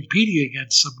 because you're competing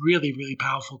against some really, really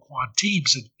powerful quant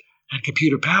teams and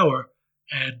computer power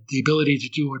and the ability to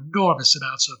do enormous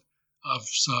amounts of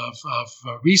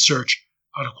research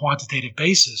on a quantitative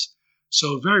basis.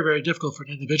 So very, very difficult for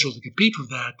an individual to compete with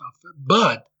that.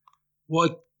 But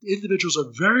what individuals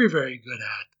are very, very good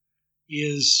at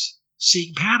is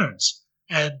seeing patterns.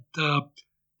 And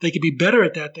they can be better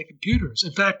at that than computers.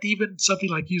 In fact, even something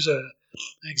like use an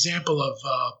example of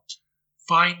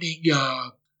finding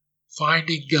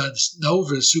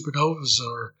novas, supernovas,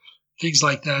 or things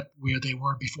like that where they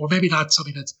weren't before. Maybe not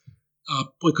something that's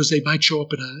because they might show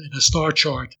up in a star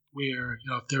chart where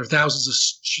if there are thousands of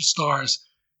stars,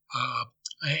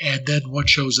 and then one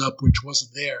shows up which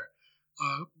wasn't there.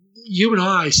 You and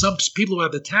I, some people who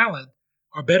have the talent,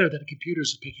 are better than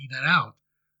computers at picking that out.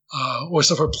 Or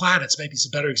some for planets, maybe it's a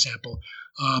better example.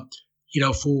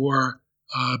 For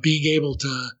being able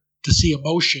to see a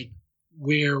motion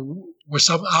where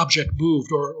some object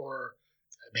moved, or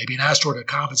maybe an asteroid or a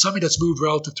comet, something that's moved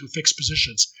relative to fixed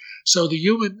positions. So the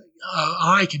human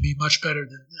eye can be much better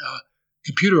than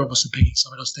computer almost at picking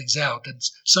some of those things out. And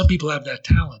some people have that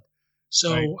talent.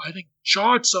 So I think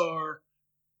charts are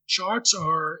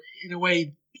in a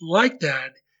way like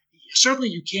that. Certainly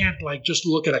you can't just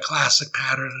look at a classic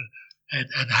pattern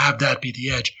and have that be the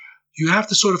edge. You have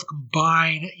to sort of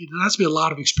combine. There has to be a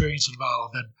lot of experience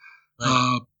involved,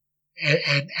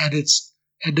 and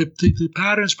the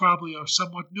patterns probably are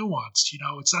somewhat nuanced.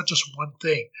 It's not just one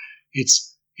thing.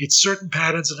 It's certain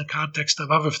patterns in the context of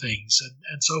other things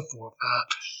and so forth.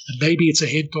 And maybe it's a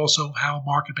hint also how a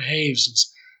market behaves and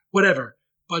whatever.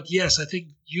 But yes, I think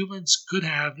humans could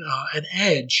have an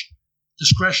edge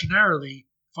discretionarily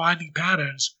finding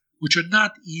patterns which are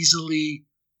not easily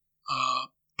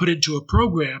put into a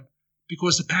program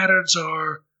because the patterns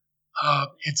are,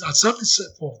 on something,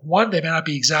 for one, they may not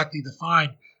be exactly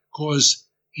defined because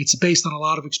it's based on a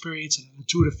lot of experience and an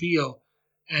intuitive feel.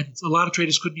 And a lot of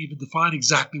traders couldn't even define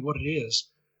exactly what it is.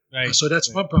 Right. So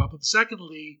that's one problem.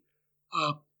 Secondly,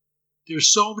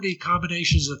 there's so many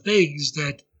combinations of things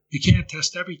that you can't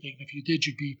test everything. If you did,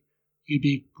 you'd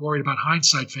be worried about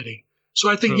hindsight fitting. So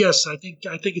I think, yes, I think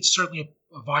it's certainly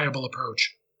a viable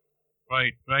approach.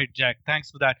 Right, Jack.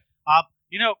 Thanks for that.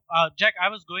 Jack, I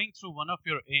was going through one of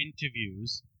your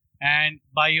interviews, and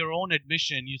by your own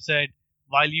admission, you said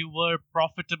while you were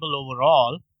profitable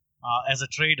overall as a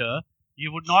trader,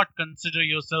 you would not consider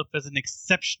yourself as an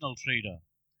exceptional trader.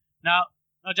 Now,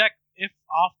 Jack, if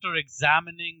after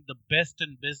examining the best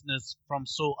in business from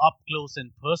so up close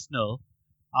and personal,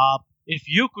 if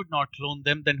you could not clone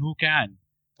them, then who can?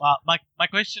 My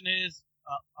question is,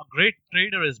 a great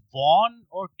trader is born,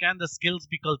 or can the skills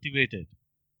be cultivated?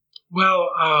 Well,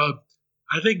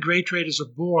 I think great traders are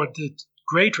born.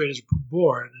 Great traders are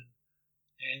born,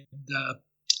 and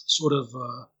sort of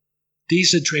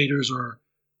decent traders or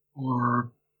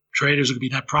traders who can be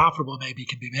net profitable maybe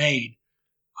can be made.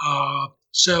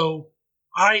 So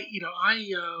I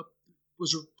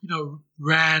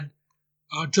ran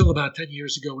until about 10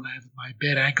 years ago when I had my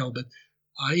bad ankle, but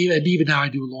even now I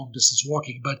do long distance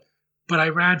walking. But I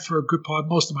ran for a good part,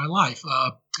 most of my life,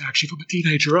 actually from a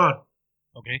teenager on.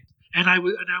 Okay. And I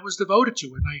was devoted to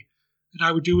it. And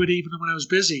I would do it even when I was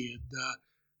busy,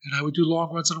 and I would do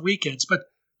long runs on weekends. But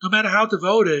no matter how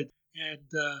devoted and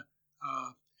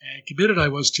committed I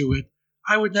was to it,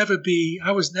 I never had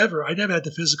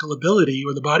the physical ability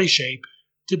or the body shape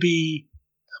to be,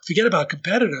 forget about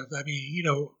competitive. I mean,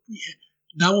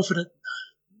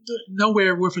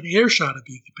 nowhere within earshot of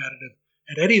being competitive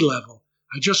at any level.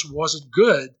 I just wasn't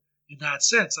good in that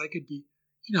sense. I could be,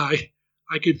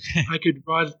 I could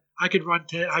run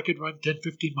 10,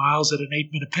 15 miles at an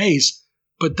 8-minute pace,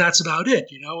 but that's about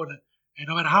it, and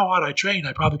no matter how hard I trained,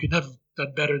 I probably could never have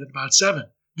done better than about 7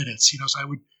 minutes, so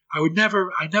I would not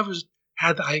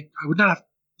have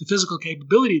the physical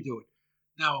capability to do it.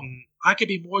 Now, I could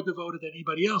be more devoted than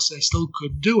anybody else. I still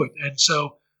couldn't do it. And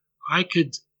so I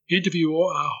could interview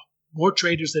more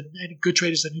traders good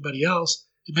traders than anybody else,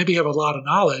 and maybe have a lot of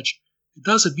knowledge. It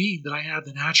doesn't mean that I have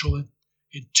the natural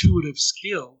intuitive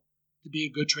skill to be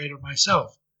a good trader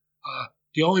myself.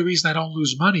 The only reason I don't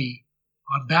lose money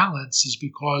on balance is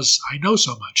because I know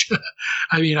so much.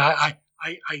 I mean, I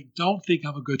don't think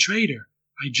I'm a good trader.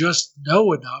 I just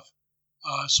know enough,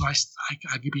 so I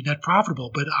could be net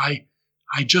profitable. But I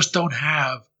just don't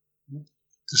have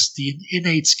the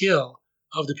innate skill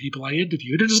of the people I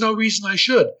interviewed. And there's no reason I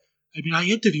should. I mean, I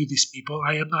interviewed these people.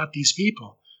 I am not these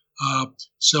people.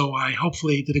 So I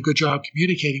hopefully did a good job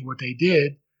communicating what they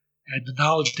did and the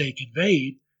knowledge they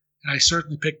conveyed. And I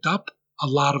certainly picked up a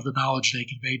lot of the knowledge they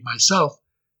conveyed myself.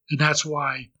 And that's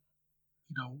why,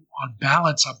 on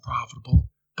balance, I'm profitable.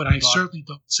 But I certainly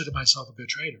don't consider myself a good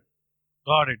trader.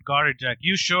 Got it, Jack.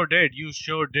 You sure did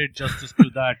justice to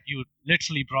that. You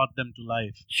literally brought them to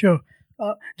life. Sure.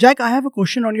 Jack, I have a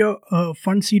question on your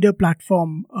fund seeder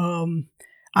platform.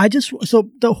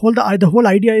 The whole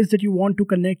idea is that you want to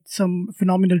connect some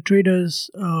phenomenal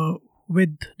traders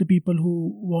with the people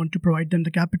who want to provide them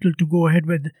the capital to go ahead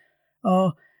with.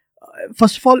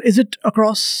 First of all, is it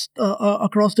across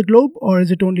the globe, or is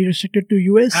it only restricted to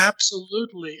US?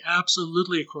 Absolutely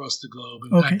across the globe.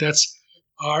 In fact, that's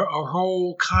our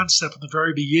whole concept from the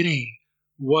very beginning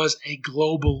was a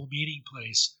global meeting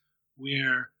place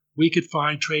where we could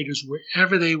find traders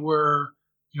wherever they were.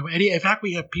 In fact,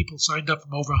 we have people signed up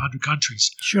from over 100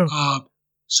 countries. Sure.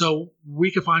 So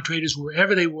we could find traders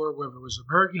wherever they were, whether it was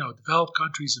developed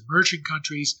countries, emerging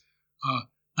countries,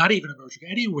 not even emerging,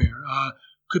 anywhere.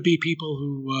 Could be people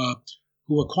who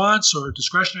were quants or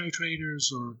discretionary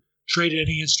traders or traded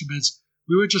any instruments.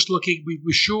 We were just looking. We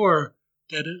were sure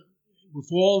that with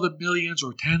all the millions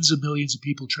or tens of millions of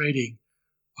people trading,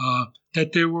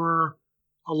 that there were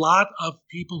a lot of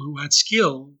people who had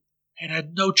skill and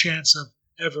had no chance of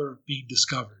ever being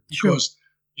discovered because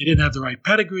they didn't have the right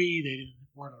pedigree, they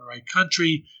weren't in the right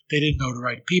country, they didn't know the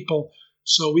right people.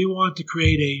 So we wanted to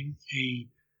create a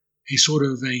sort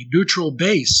of a neutral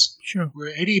base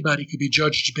where anybody could be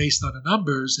judged based on the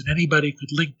numbers, and anybody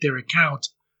could link their account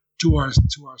to our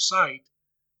site,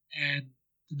 and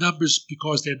the numbers,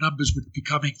 because their numbers would be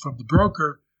coming from the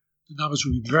broker, the numbers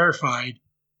would be verified,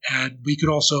 and we could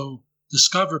also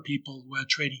discover people who had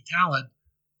trading talent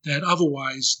that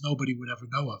otherwise nobody would ever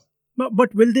know of.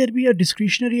 But will there be a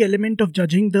discretionary element of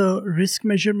judging the risk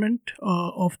measurement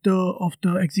of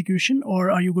the execution,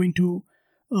 or are you going to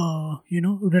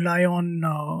rely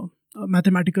on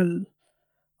mathematical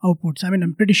outputs? I mean,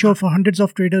 I'm pretty sure for hundreds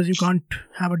of traders you can't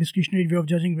have a discretionary way of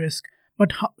judging risk.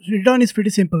 But return is pretty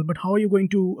simple. But how are you going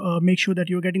to make sure that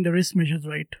you're getting the risk measures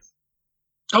right?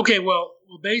 Okay, well,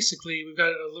 basically we've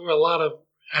got a lot of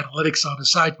analytics on the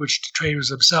site which the traders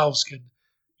themselves can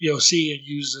see and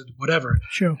use and whatever,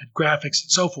 sure, and graphics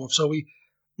and so forth. So we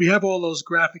have all those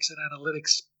graphics and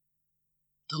analytics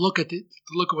to look at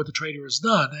what the trader has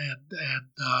done,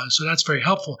 and so that's very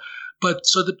helpful. But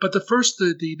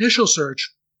the initial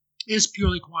search is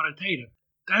purely quantitative.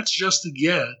 That's just to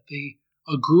get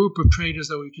a group of traders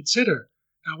that we consider.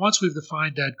 Now, once we've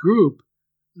defined that group,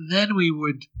 then we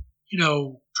would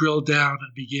drill down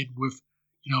and begin with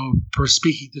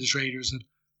speaking to the traders and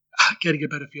getting a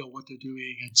better feel of what they're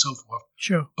doing and so forth.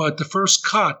 Sure. But the first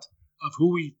cut of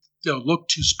who we look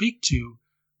to speak to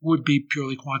would be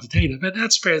purely quantitative, and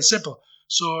that's fairly simple.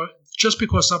 So just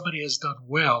because somebody has done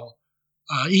well,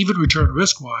 even return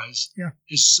risk-wise,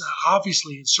 is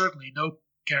obviously and certainly no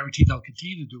guarantee they'll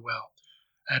continue to do well,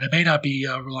 and it may not be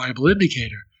a reliable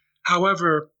indicator.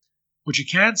 However, what you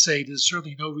can say, there's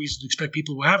certainly no reason to expect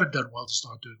people who haven't done well to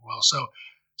start doing well.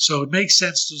 So it makes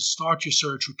sense to start your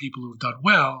search with people who have done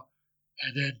well,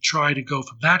 and then try to go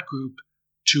from that group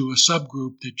to a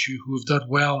subgroup who have done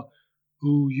well,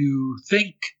 who you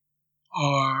think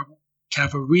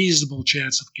have a reasonable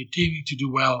chance of continuing to do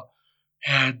well,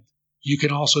 and you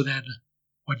can also then,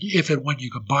 when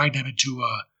you combine them into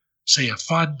a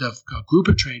fund of a group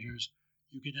of traders,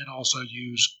 you can then also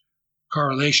use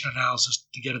correlation analysis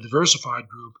to get a diversified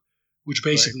group, which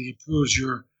basically improves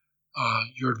your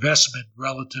investment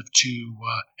relative to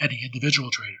any individual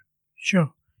trader.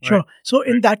 Sure. So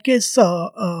in that case,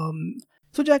 so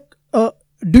Jack,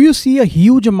 do you see a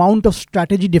huge amount of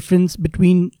strategy difference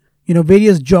between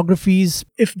various geographies?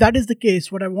 If that is the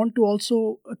case, what I want to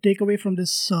also take away from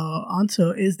this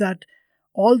answer is that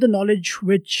all the knowledge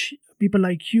which people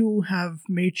like you have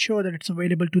made sure that it's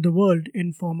available to the world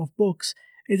in form of books,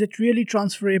 is it really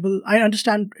transferable? I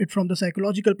understand it from the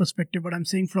psychological perspective, but I'm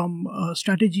saying from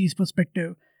strategies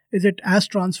perspective, is it as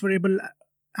transferable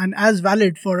and as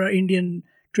valid for an Indian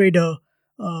trader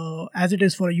as it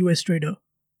is for a US trader?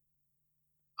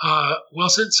 Well,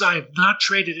 since I have not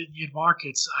traded Indian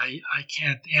markets, I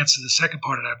can't answer the second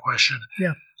part of that question.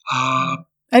 Yeah.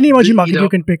 Any emerging market you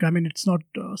can pick. I mean, it's not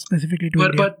specifically to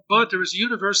India. But there is a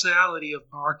universality of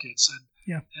markets,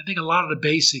 and I think a lot of the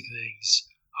basic things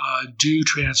do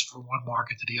transfer from one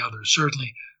market to the other.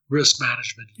 Certainly, risk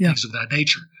management, things of that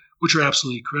nature, which are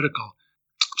absolutely critical.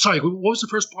 Sorry, what was the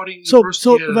first part?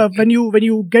 When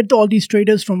you get all these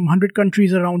traders from 100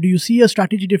 countries around, do you see a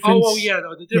strategy difference?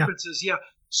 The difference is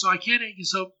So I can't.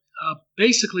 So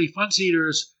basically,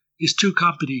 Fundseeders is two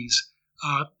companies.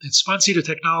 It's Fundseeder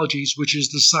Technologies, which is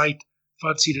the site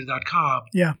fundseeder.com.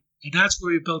 Yeah, and that's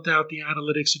where we built out the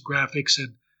analytics and graphics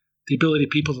and the ability of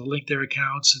people to link their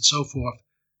accounts and so forth.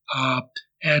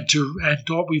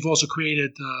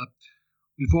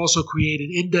 We've also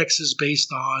created indexes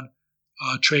based on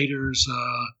traders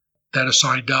that are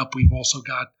signed up. We've also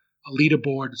got a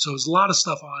leaderboard. So there's a lot of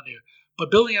stuff on there.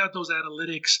 But building out those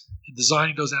analytics and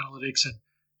designing those analytics and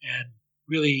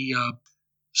really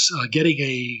getting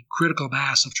a critical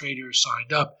mass of traders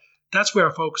signed up, that's where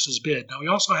our focus has been. Now we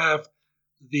also have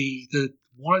the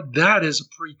one that is a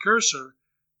precursor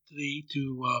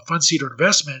to Fundseeder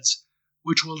Investments,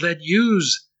 which will then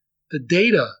use the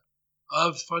data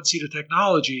of Fundseeder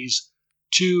Technologies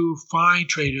to find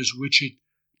traders, which it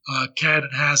can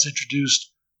and has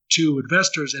introduced to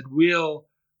investors, and will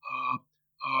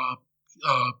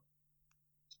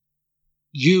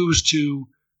use to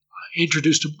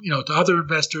introduce to other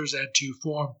investors and to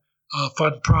form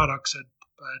fund products and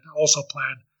also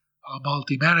plan a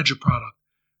multi-manager product.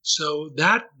 So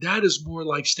that is more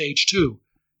like stage two.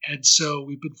 And so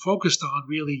we've been focused on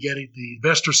really getting the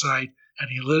investor side and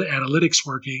the analytics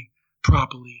working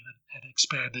properly and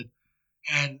expanded.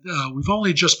 And we've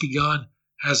only just begun,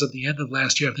 as of the end of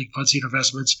last year. I think Fundseeder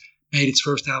Investments made its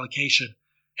first allocation.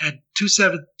 And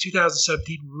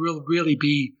 2017 will really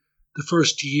be the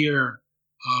first year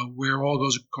where all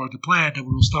goes according to plan, and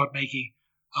we will start making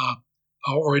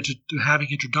having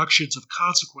introductions of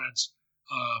consequence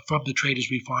from the traders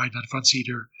we find on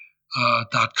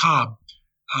fundseeder.com.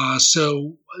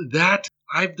 So that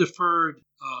I've deferred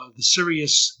the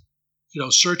serious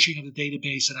searching in the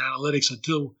database and analytics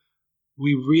until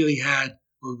we really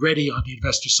were ready on the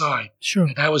investor side. Sure.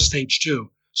 And that was stage 2.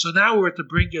 So now we're at the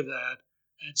brink of that.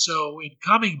 And so in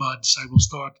coming months, I will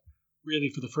start really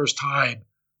for the first time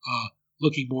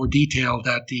looking more detailed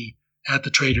at the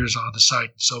traders on the site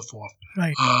and so forth.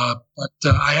 Right.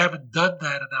 But I haven't done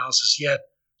that analysis yet,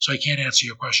 so I can't answer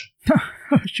your question.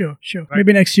 Sure. Right.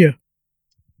 Maybe next year.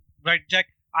 Right, Jack.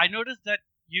 I noticed that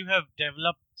you have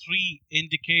developed 3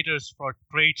 indicators for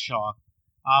TradeShock.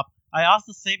 I asked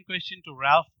the same question to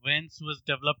Ralph Wentz, who has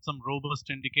developed some robust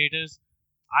indicators.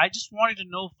 I just wanted to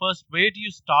know first, where do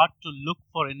you start to look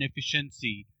for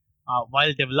inefficiency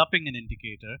while developing an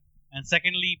indicator? And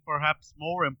secondly, perhaps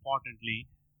more importantly,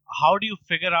 how do you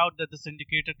figure out that this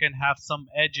indicator can have some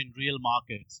edge in real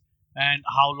markets? And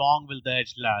how long will the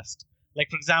edge last? Like,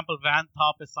 for example, Van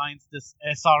Tharp assigns this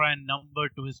SRN number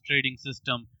to his trading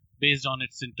system based on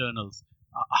its internals.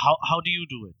 How do you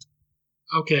do it?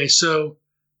 Okay, so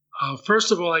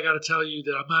first of all, I got to tell you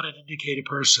that I'm not an indicator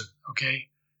person, okay?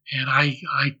 And I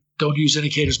don't use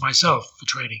indicators myself for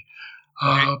trading.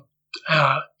 Okay.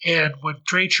 And when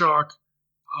TradeShark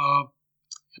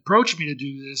approached me to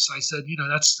do this, I said,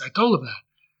 I told him that.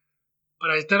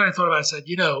 But then I thought about it, I said,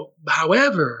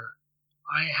 however,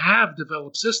 I have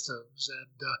developed systems, and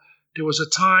there was a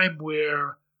time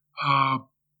where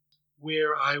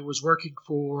I was working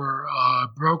for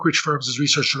brokerage firms as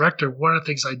research director. One of the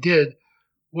things I did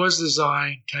was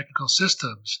design technical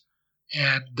systems,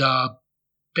 and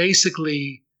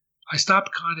basically I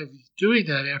stopped kind of doing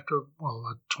that after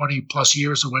 20 plus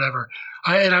years or whatever.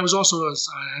 I had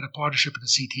a partnership in the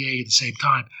CTA at the same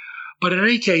time. But in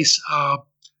any case,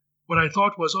 what I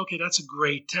thought was, okay, that's a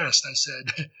great test. I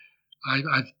said,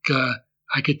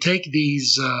 I could take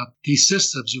these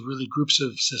systems, or really groups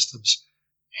of systems,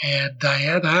 and I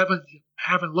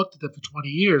haven't looked at them for 20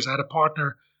 years. I have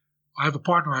a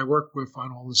partner I work with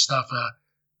on all this stuff, a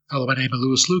fellow by the name of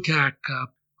Louis Lukac,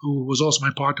 who was also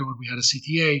my partner when we had a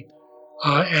CTA,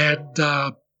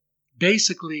 and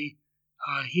basically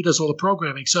he does all the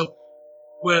programming. So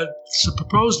what the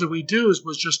proposal that we do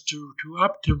was just to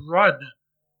run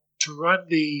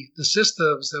the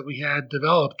systems that we had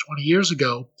developed 20 years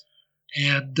ago,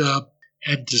 and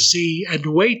to see and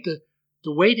to wait.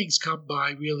 The weightings come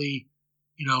by really,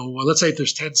 let's say if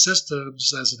there's 10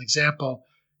 systems as an example,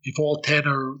 if all 10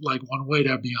 are like one way,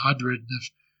 that'd be 100. And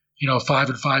if 5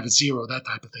 and 5 is 0, that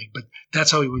type of thing. But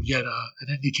that's how we would get an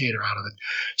indicator out of it.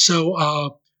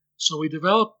 So we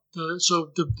developed.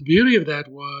 So the beauty of that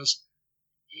was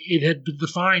it had been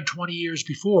defined 20 years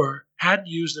before, hadn't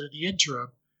used it in the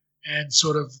interim. And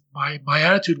sort of my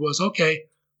attitude was, okay,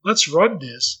 let's run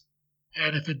this,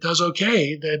 and if it does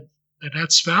okay, then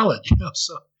that's valid,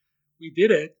 So we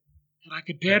did it, and I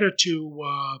compared it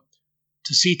to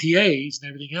CTAs and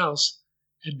everything else,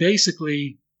 and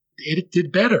basically it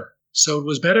did better. So it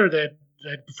was better than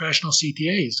professional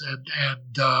CTAs,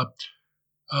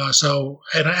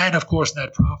 and of course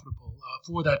net profitable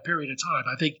for that period of time.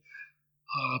 I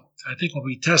think when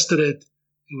we tested it,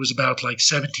 it was about like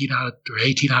 18 out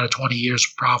of 20 years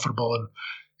profitable,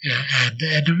 and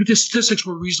the statistics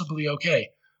were reasonably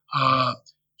okay.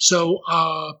 So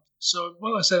I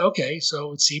said, okay,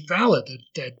 so it seemed valid.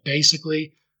 That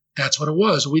basically that's what it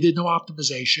was. We did no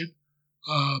optimization.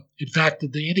 In fact,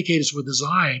 the indicators were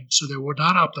designed so they were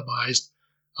not optimized.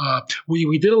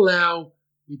 We did allow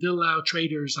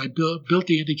traders. I built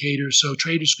the indicators so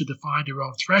traders could define their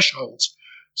own thresholds.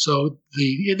 So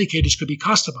the indicators could be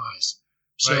customized.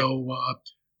 So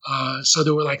so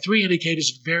there were like 3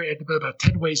 indicators, about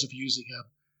 10 ways of using them.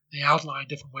 They outlined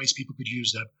different ways people could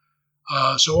use them.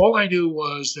 So all I knew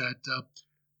was that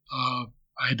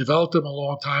I had developed them a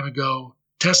long time ago,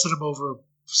 tested them over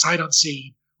sight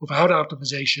unseen without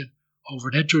optimization over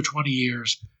an interim 20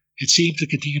 years. It seemed to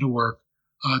continue to work.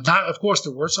 Of course,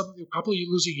 there were a couple of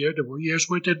losing years. There were years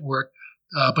where it didn't work.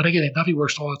 But again, nothing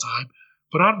works all the time.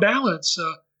 But on balance,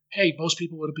 most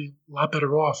people would have been a lot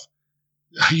better off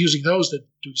using those than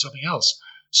doing something else.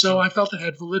 So I felt it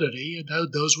had validity, and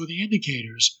those were the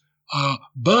indicators.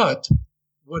 But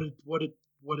what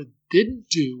it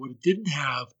didn't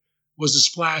have was the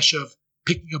splash of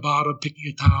picking a bottom, picking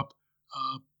a top,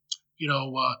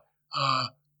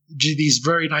 these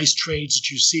very nice trades that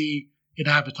you see in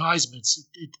advertisements.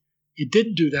 It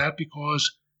didn't do that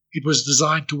because it was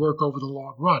designed to work over the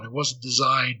long run. It wasn't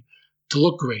designed to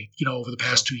look great, over the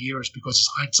past 2 years because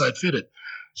it's hindsight fitted.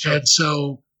 Sure. And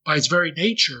so by its very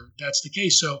nature, that's the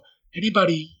case. So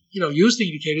anybody, using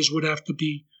indicators would have to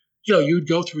be, you'd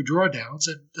go through drawdowns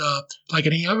and like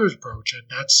any other approach. And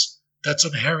that's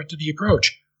inherent in the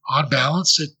approach. On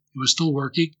balance, it was still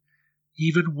working,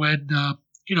 even when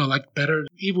like better.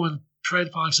 Even when trade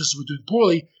following systems were doing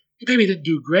poorly, it maybe didn't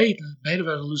do great and may have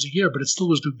had a losing year, but it still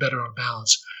was doing better on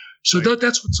balance. So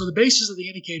that's what. So the basis of the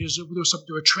indicators, there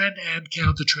were trend and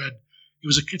counter trend.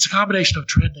 It's a combination of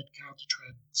trend and counter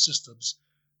trend systems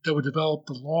that were developed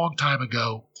a long time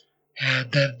ago,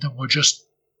 and then were just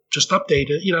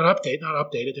updated. Not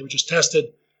updated. They were just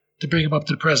tested to bring them up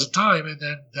to the present time, and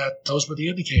then those were the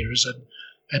indicators,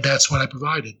 and that's what I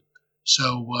provided.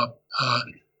 So,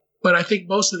 but I think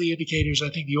most of the indicators, I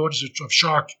think the audience of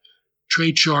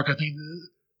Trade Shark, I think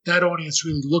that audience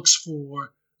really is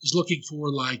looking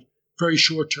for like very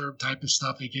short-term type of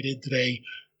stuff. They get in today,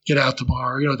 get out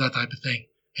tomorrow, that type of thing.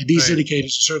 And these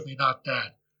indicators are certainly not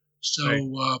that.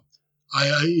 So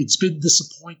it's been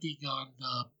disappointing on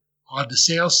the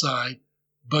sales side,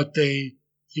 but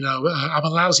I'm a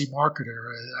lousy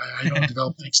marketer. I don't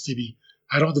develop things to be.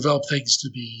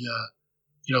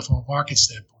 From a market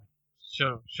standpoint.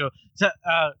 Sure. So,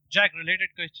 Jack,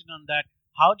 related question on that.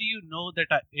 How do you know that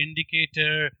an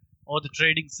indicator or the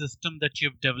trading system that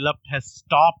you've developed has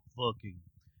stopped working?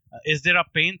 Is there a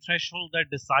pain threshold that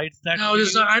decides that? No,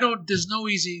 there's no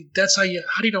easy. That's how do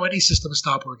you know any system has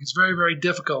stopped working? It's very, very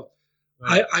difficult.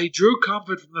 Right. I drew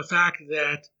comfort from the fact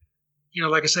that,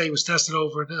 like I say, it was tested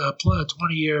over a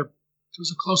 20-year. It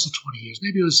was close to 20 years.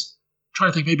 Maybe it was. I'm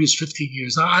trying to think. Maybe it was 15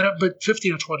 years. But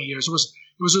 15 or 20 years. It was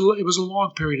a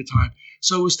long period of time.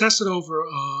 So it was tested over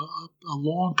a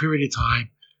long period of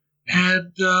time,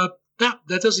 and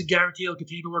that doesn't guarantee it'll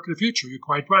continue to work in the future. You're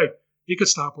quite right. It could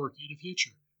stop working in the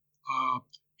future,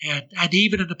 and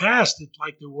even in the past,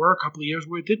 there were a couple of years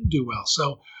where it didn't do well.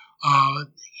 So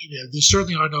there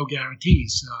certainly are no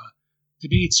guarantees. To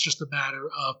me, it's just a matter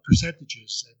of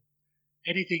percentages, and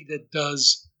anything that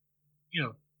does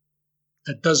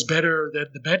better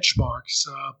than the benchmarks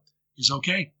is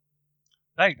okay.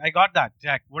 Right, I got that,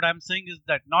 Jack. What I'm saying is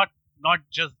that not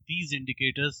just these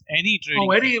indicators, any trading.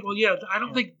 I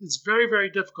don't think it's very, very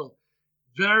difficult.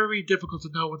 Very difficult to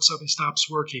know when something stops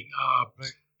working.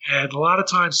 And a lot of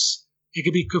times it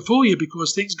can fool you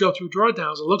because things go through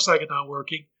drawdowns. It looks like it's not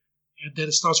working, and then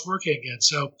it starts working again.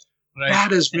 So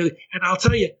that is really. And I'll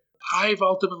tell you, I've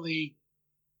ultimately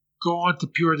gone to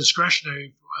pure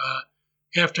discretionary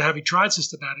after having tried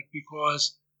systematic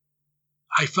because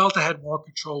I felt I had more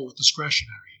control with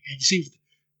discretionary. And you see,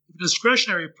 with the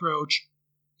discretionary approach,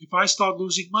 if I start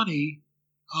losing money,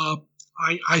 I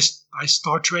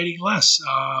start trading less.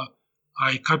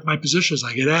 I cut my positions.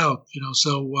 I get out.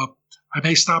 So I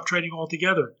may stop trading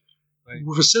altogether. Right.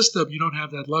 With a system, you don't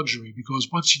have that luxury because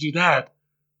once you do that,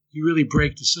 you really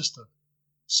break the system.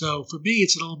 So for me,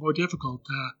 it's a little more difficult.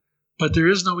 But there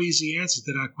is no easy answer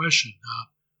to that question.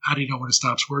 How do you know when it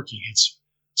stops working? It's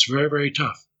very, very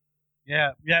tough.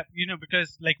 Yeah,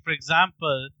 because for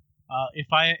example,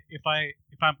 if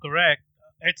I'm correct,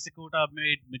 Ed Seykota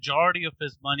made majority of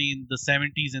his money in the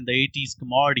 70s and the 80s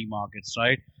commodity markets,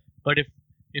 right? But if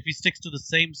he sticks to the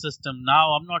same system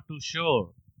now, I'm not too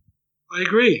sure. I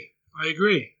agree.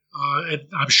 And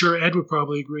I'm sure Ed would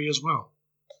probably agree as well.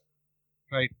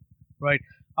 Right.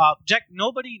 Jack,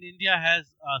 nobody in India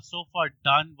has so far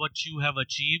done what you have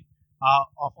achieved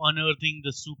of unearthing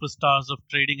the superstars of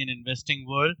trading and investing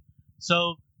world.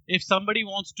 So if somebody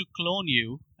wants to clone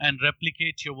you and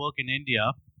replicate your work in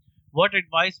India, what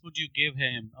advice would you give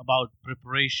him about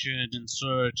preparation and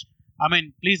search? I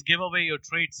mean, please give away your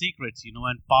trade secrets,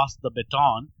 and pass the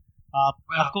baton. Of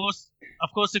course,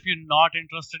 if you're not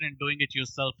interested in doing it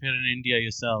yourself here in India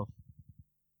yourself.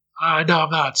 No, I'm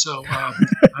not. So I'll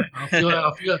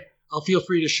feel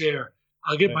free to share.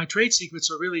 I'll give my trade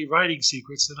secrets are really writing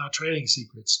secrets. They're not trading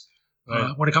secrets.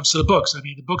 When it comes to the books, I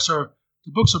mean, the books are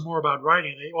more about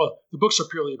writing. The books are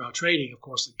purely about trading, of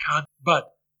course,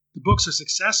 but the books are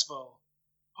successful.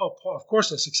 Oh, of course,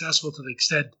 they're successful to the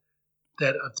extent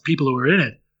that of the people who are in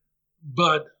it.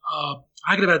 But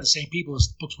I could have had the same people as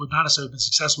the books would not necessarily have been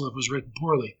successful if it was written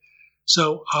poorly.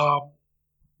 So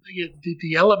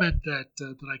the element that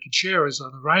I can share is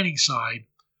on the writing side,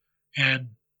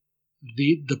 and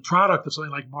the product of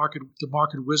something like the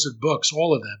Market Wizard books,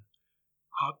 all of them.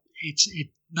 It's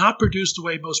not produced the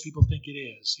way most people think it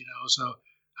is, So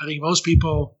I think most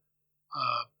people,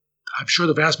 I'm sure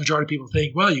the vast majority of people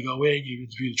think, well, you go in, you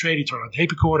interview the trade, you turn on the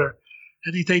tape recorder,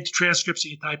 and you take the transcripts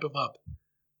and you type them up.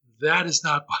 That is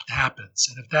not what happens.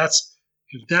 And if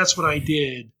that's what I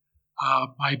did,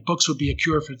 my books would be a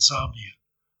cure for insomnia.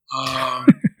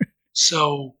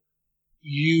 So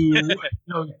you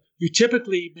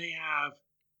typically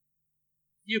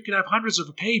you can have hundreds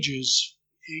of pages,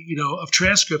 of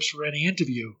transcripts for any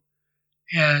interview.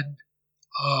 And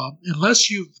unless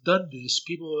you've done this,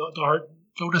 people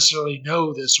don't necessarily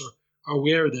know this or are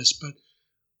aware of this, but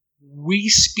we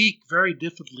speak very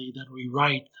differently than we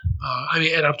write.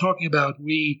 And I'm talking about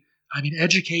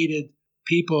educated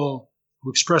people who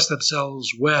express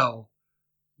themselves well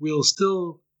will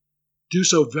still do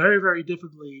so very, very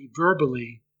differently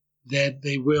verbally than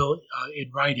they will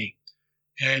in writing.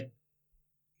 And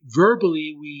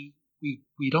verbally, we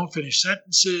don't finish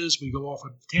sentences. We go off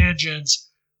on tangents.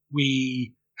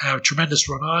 We have tremendous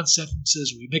run-on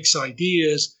sentences. We mix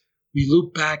ideas. We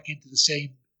loop back into the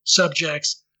same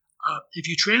subjects. If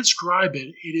you transcribe it,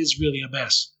 it is really a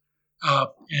mess.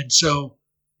 And so,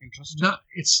 interesting.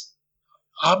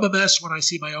 I'm a mess when I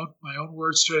see my own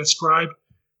words transcribed,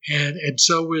 and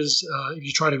so is if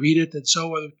you try to read it, and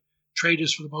so are the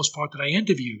traders for the most part that I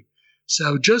interviewed.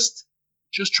 So just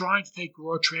trying to take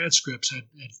raw transcripts and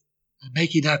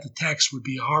making that the text would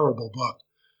be a horrible book.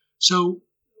 So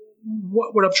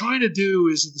what I'm trying to do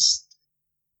is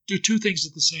do two things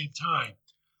at the same time.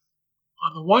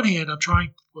 On the one hand, I'm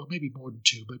trying, well, maybe more than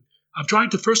two, but I'm trying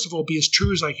to, first of all, be as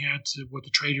true as I can to what the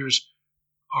traders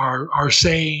are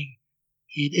saying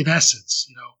in essence,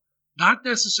 not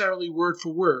necessarily word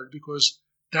for word, because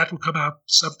that will come out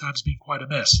sometimes being quite a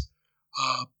mess,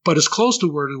 but as close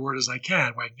to word as I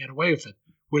can, where I can get away with it,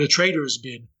 where the trader has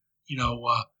been,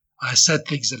 said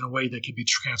things in a way that can be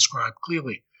transcribed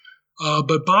clearly.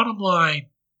 But bottom line,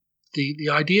 the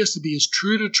idea is to be as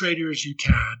true to the trader as you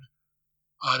can.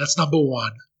 That's number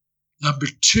one. Number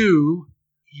two,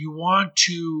 you want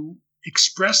to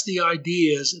express the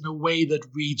ideas in a way that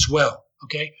reads well.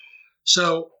 Okay?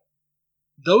 So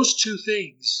those two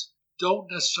things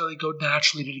don't necessarily go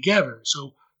naturally together.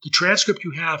 So the transcript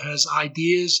you have has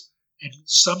ideas and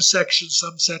some sections,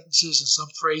 some sentences, and some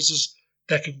phrases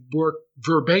that can work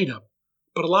verbatim,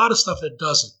 but a lot of stuff that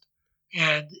doesn't.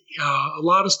 And a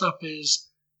lot of stuff is,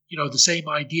 the same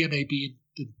idea may be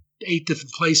in 8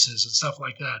 different places and stuff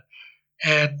like that.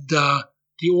 And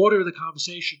the order of the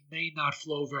conversation may not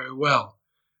flow very well.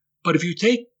 But if you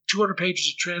take 200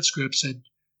 pages of transcripts and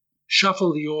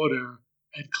shuffle the order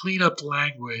and clean up the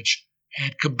language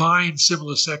and combine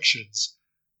similar sections,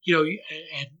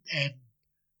 and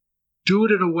do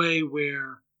it in a way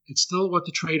where it's still what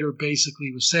the trader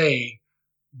basically was saying,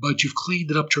 but you've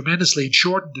cleaned it up tremendously and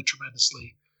shortened it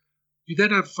tremendously, you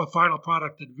then have a final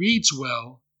product that reads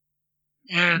well,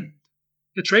 and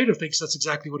the trader thinks that's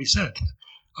exactly what he said,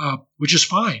 which is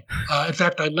fine. In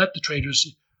fact, I let the traders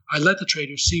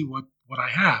see what I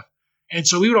have, and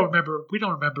so we don't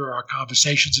remember our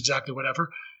conversations exactly,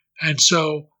 whatever. And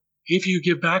so if you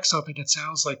give back something that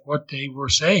sounds like what they were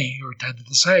saying or intended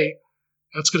to say,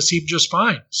 that's going to seem just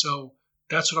fine. So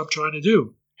that's what I'm trying to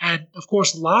do. And of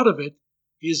course, a lot of it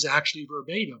is actually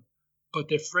verbatim, but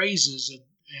they're phrases and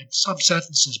some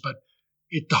sentences, but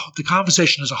the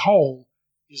conversation as a whole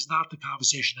is not the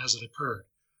conversation as it occurred.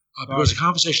 Because the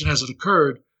conversation as it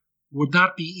occurred would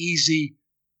not be easy,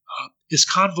 is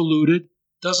convoluted,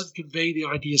 doesn't convey the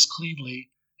ideas cleanly,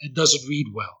 and doesn't read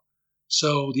well.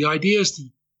 So the idea is to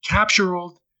capture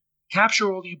all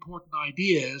the important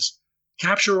ideas,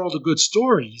 capture all the good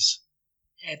stories,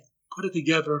 and put it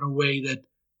together in a way that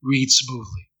reads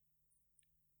smoothly.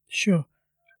 Sure.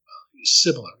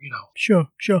 Similar, Sure.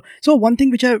 So one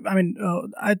thing which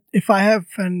if I have,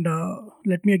 and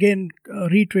let me again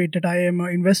reiterate that I am an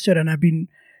investor and I've been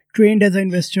trained as an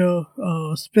investor,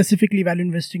 specifically value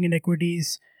investing in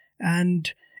equities.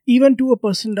 And even to a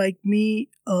person like me,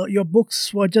 your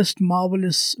books were just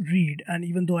marvelous read. And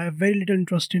even though I have very little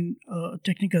interest in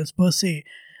technicals per se,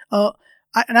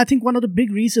 I think one of the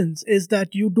big reasons is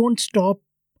that you don't stop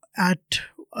at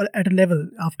a level.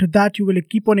 After that, you will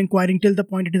keep on inquiring till the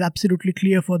point it is absolutely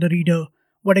clear for the reader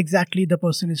what exactly the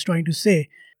person is trying to say.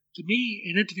 To me,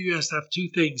 an interview has to have two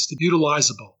things to be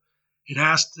utilizable. It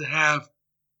has to have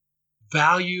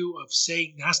value of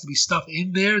saying, there has to be stuff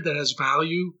in there that has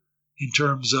value in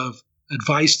terms of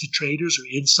advice to traders or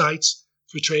insights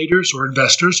for traders or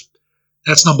investors.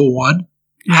 That's number one.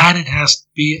 Yeah. And it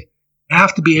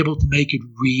have to be able to make it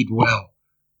read well.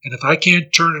 And if I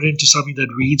can't turn it into something that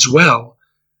reads well,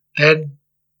 then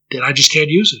I just can't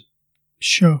use it.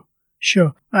 Sure.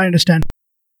 I understand.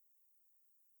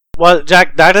 Well,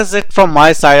 Jack, that is it from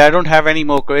my side. I don't have any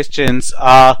more questions.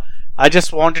 I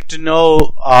just wanted to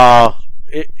know,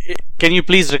 can you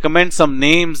please recommend some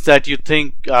names that you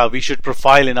think we should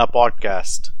profile in our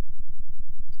podcast?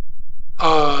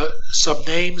 Some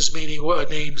names, meaning what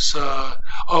names?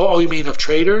 You mean of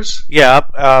traders?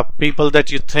 Yeah, people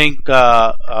that you think.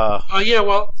 Yeah,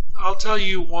 well, I'll tell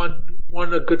you one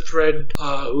a good friend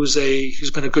who's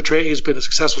been a good trader. He's been a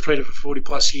successful trader for 40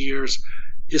 plus years.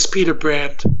 Is Peter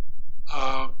Brandt.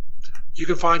 You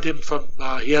can find him from.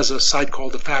 He has a site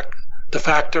called The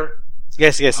Factor.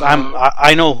 Yes.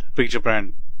 I know Peter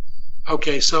Brand.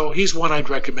 Okay, so he's one I'd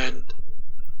recommend.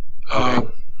 Okay.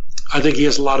 I think he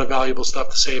has a lot of valuable stuff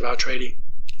to say about trading.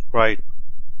 Right.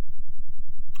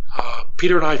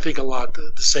 Peter and I think a lot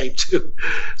the same too,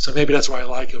 so maybe that's why I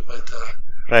like him. But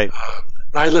Right.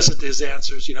 when I listen to his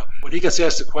answers, when he gets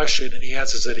asked a question and he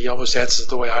answers it, he almost answers it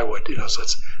the way I would. So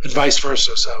it's and vice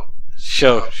versa. So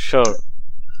Sure.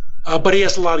 but he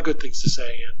has a lot of good things to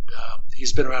say, and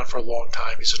he's been around for a long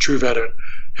time. He's a true veteran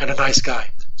and a nice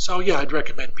guy. So yeah, I'd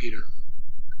recommend Peter.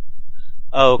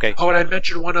 Oh, okay. Oh, and I'd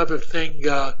mention one other thing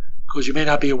because you may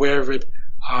not be aware of it.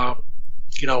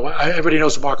 Everybody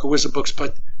knows the Market Wisdom books,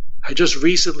 but I just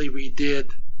recently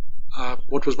redid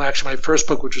what was actually my first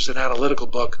book, which was an analytical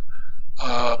book.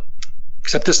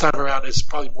 Except this time around, it's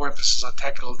probably more emphasis on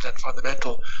technical than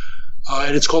fundamental.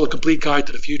 And it's called A Complete Guide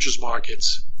to the Futures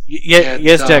Markets.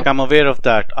 Yes, Jack, I'm aware of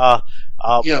that.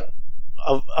 Yeah.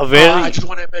 A very. I just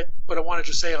want to admit, but I want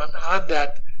to just say on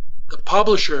that, the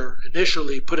publisher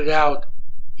initially put it out,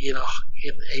 in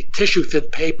a tissue thin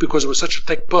paper because it was such a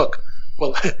thick book.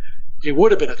 Well, it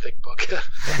would have been a thick book.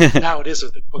 Now it is a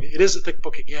thick book. It is a thick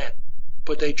book again,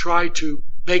 but they tried to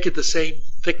make it the same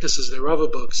thickness as their other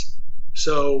books.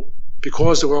 So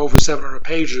because there were over 700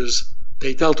 pages,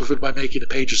 they dealt with it by making the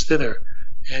pages thinner,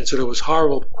 and so there was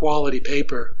horrible quality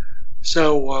paper.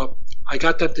 So I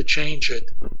got them to change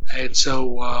it, and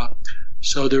so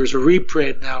there's a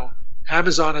reprint now.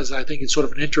 Amazon is, I think, in sort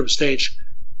of an interim stage.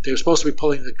 They were supposed to be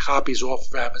pulling the copies off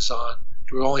of Amazon.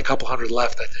 There were only a couple hundred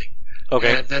left, I think.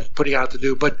 Okay. And then putting out the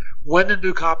new. But when the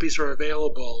new copies are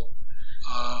available,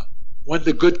 when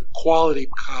the good quality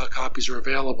copies are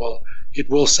available, it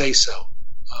will say so.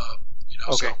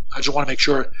 Okay. So I just want to make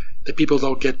sure that people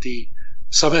don't get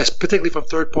particularly from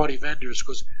third-party vendors,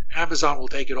 because Amazon will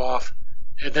take it off,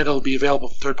 and then it'll be available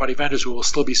from third-party vendors who will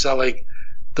still be selling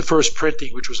the first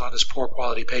printing, which was on this poor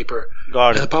quality paper. Got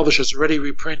it. And the publishers already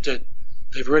reprinted.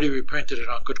 They've already reprinted it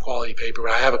on good quality paper.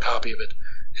 I have a copy of it.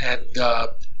 And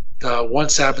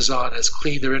once Amazon has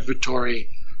cleaned their inventory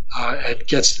and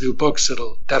gets the new books,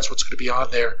 that's what's going to be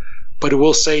on there. But it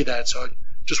will say that. So I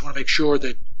just want to make sure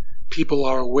that people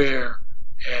are aware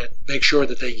and make sure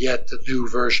that they get the new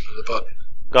version of the book.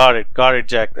 Got it,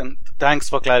 Jack. And thanks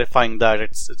for clarifying that.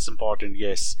 It's important.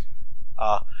 Yes.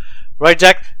 Right,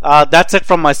 Jack. That's it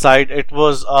from my side. It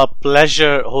was a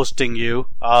pleasure hosting you.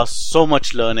 So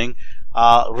much learning.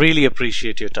 Really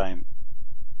appreciate your time.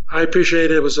 I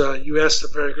appreciate it. It was you asked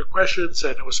some very good questions,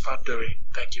 and it was fun doing.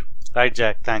 Thank you. Right,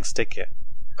 Jack. Thanks. Take care.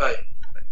 Bye.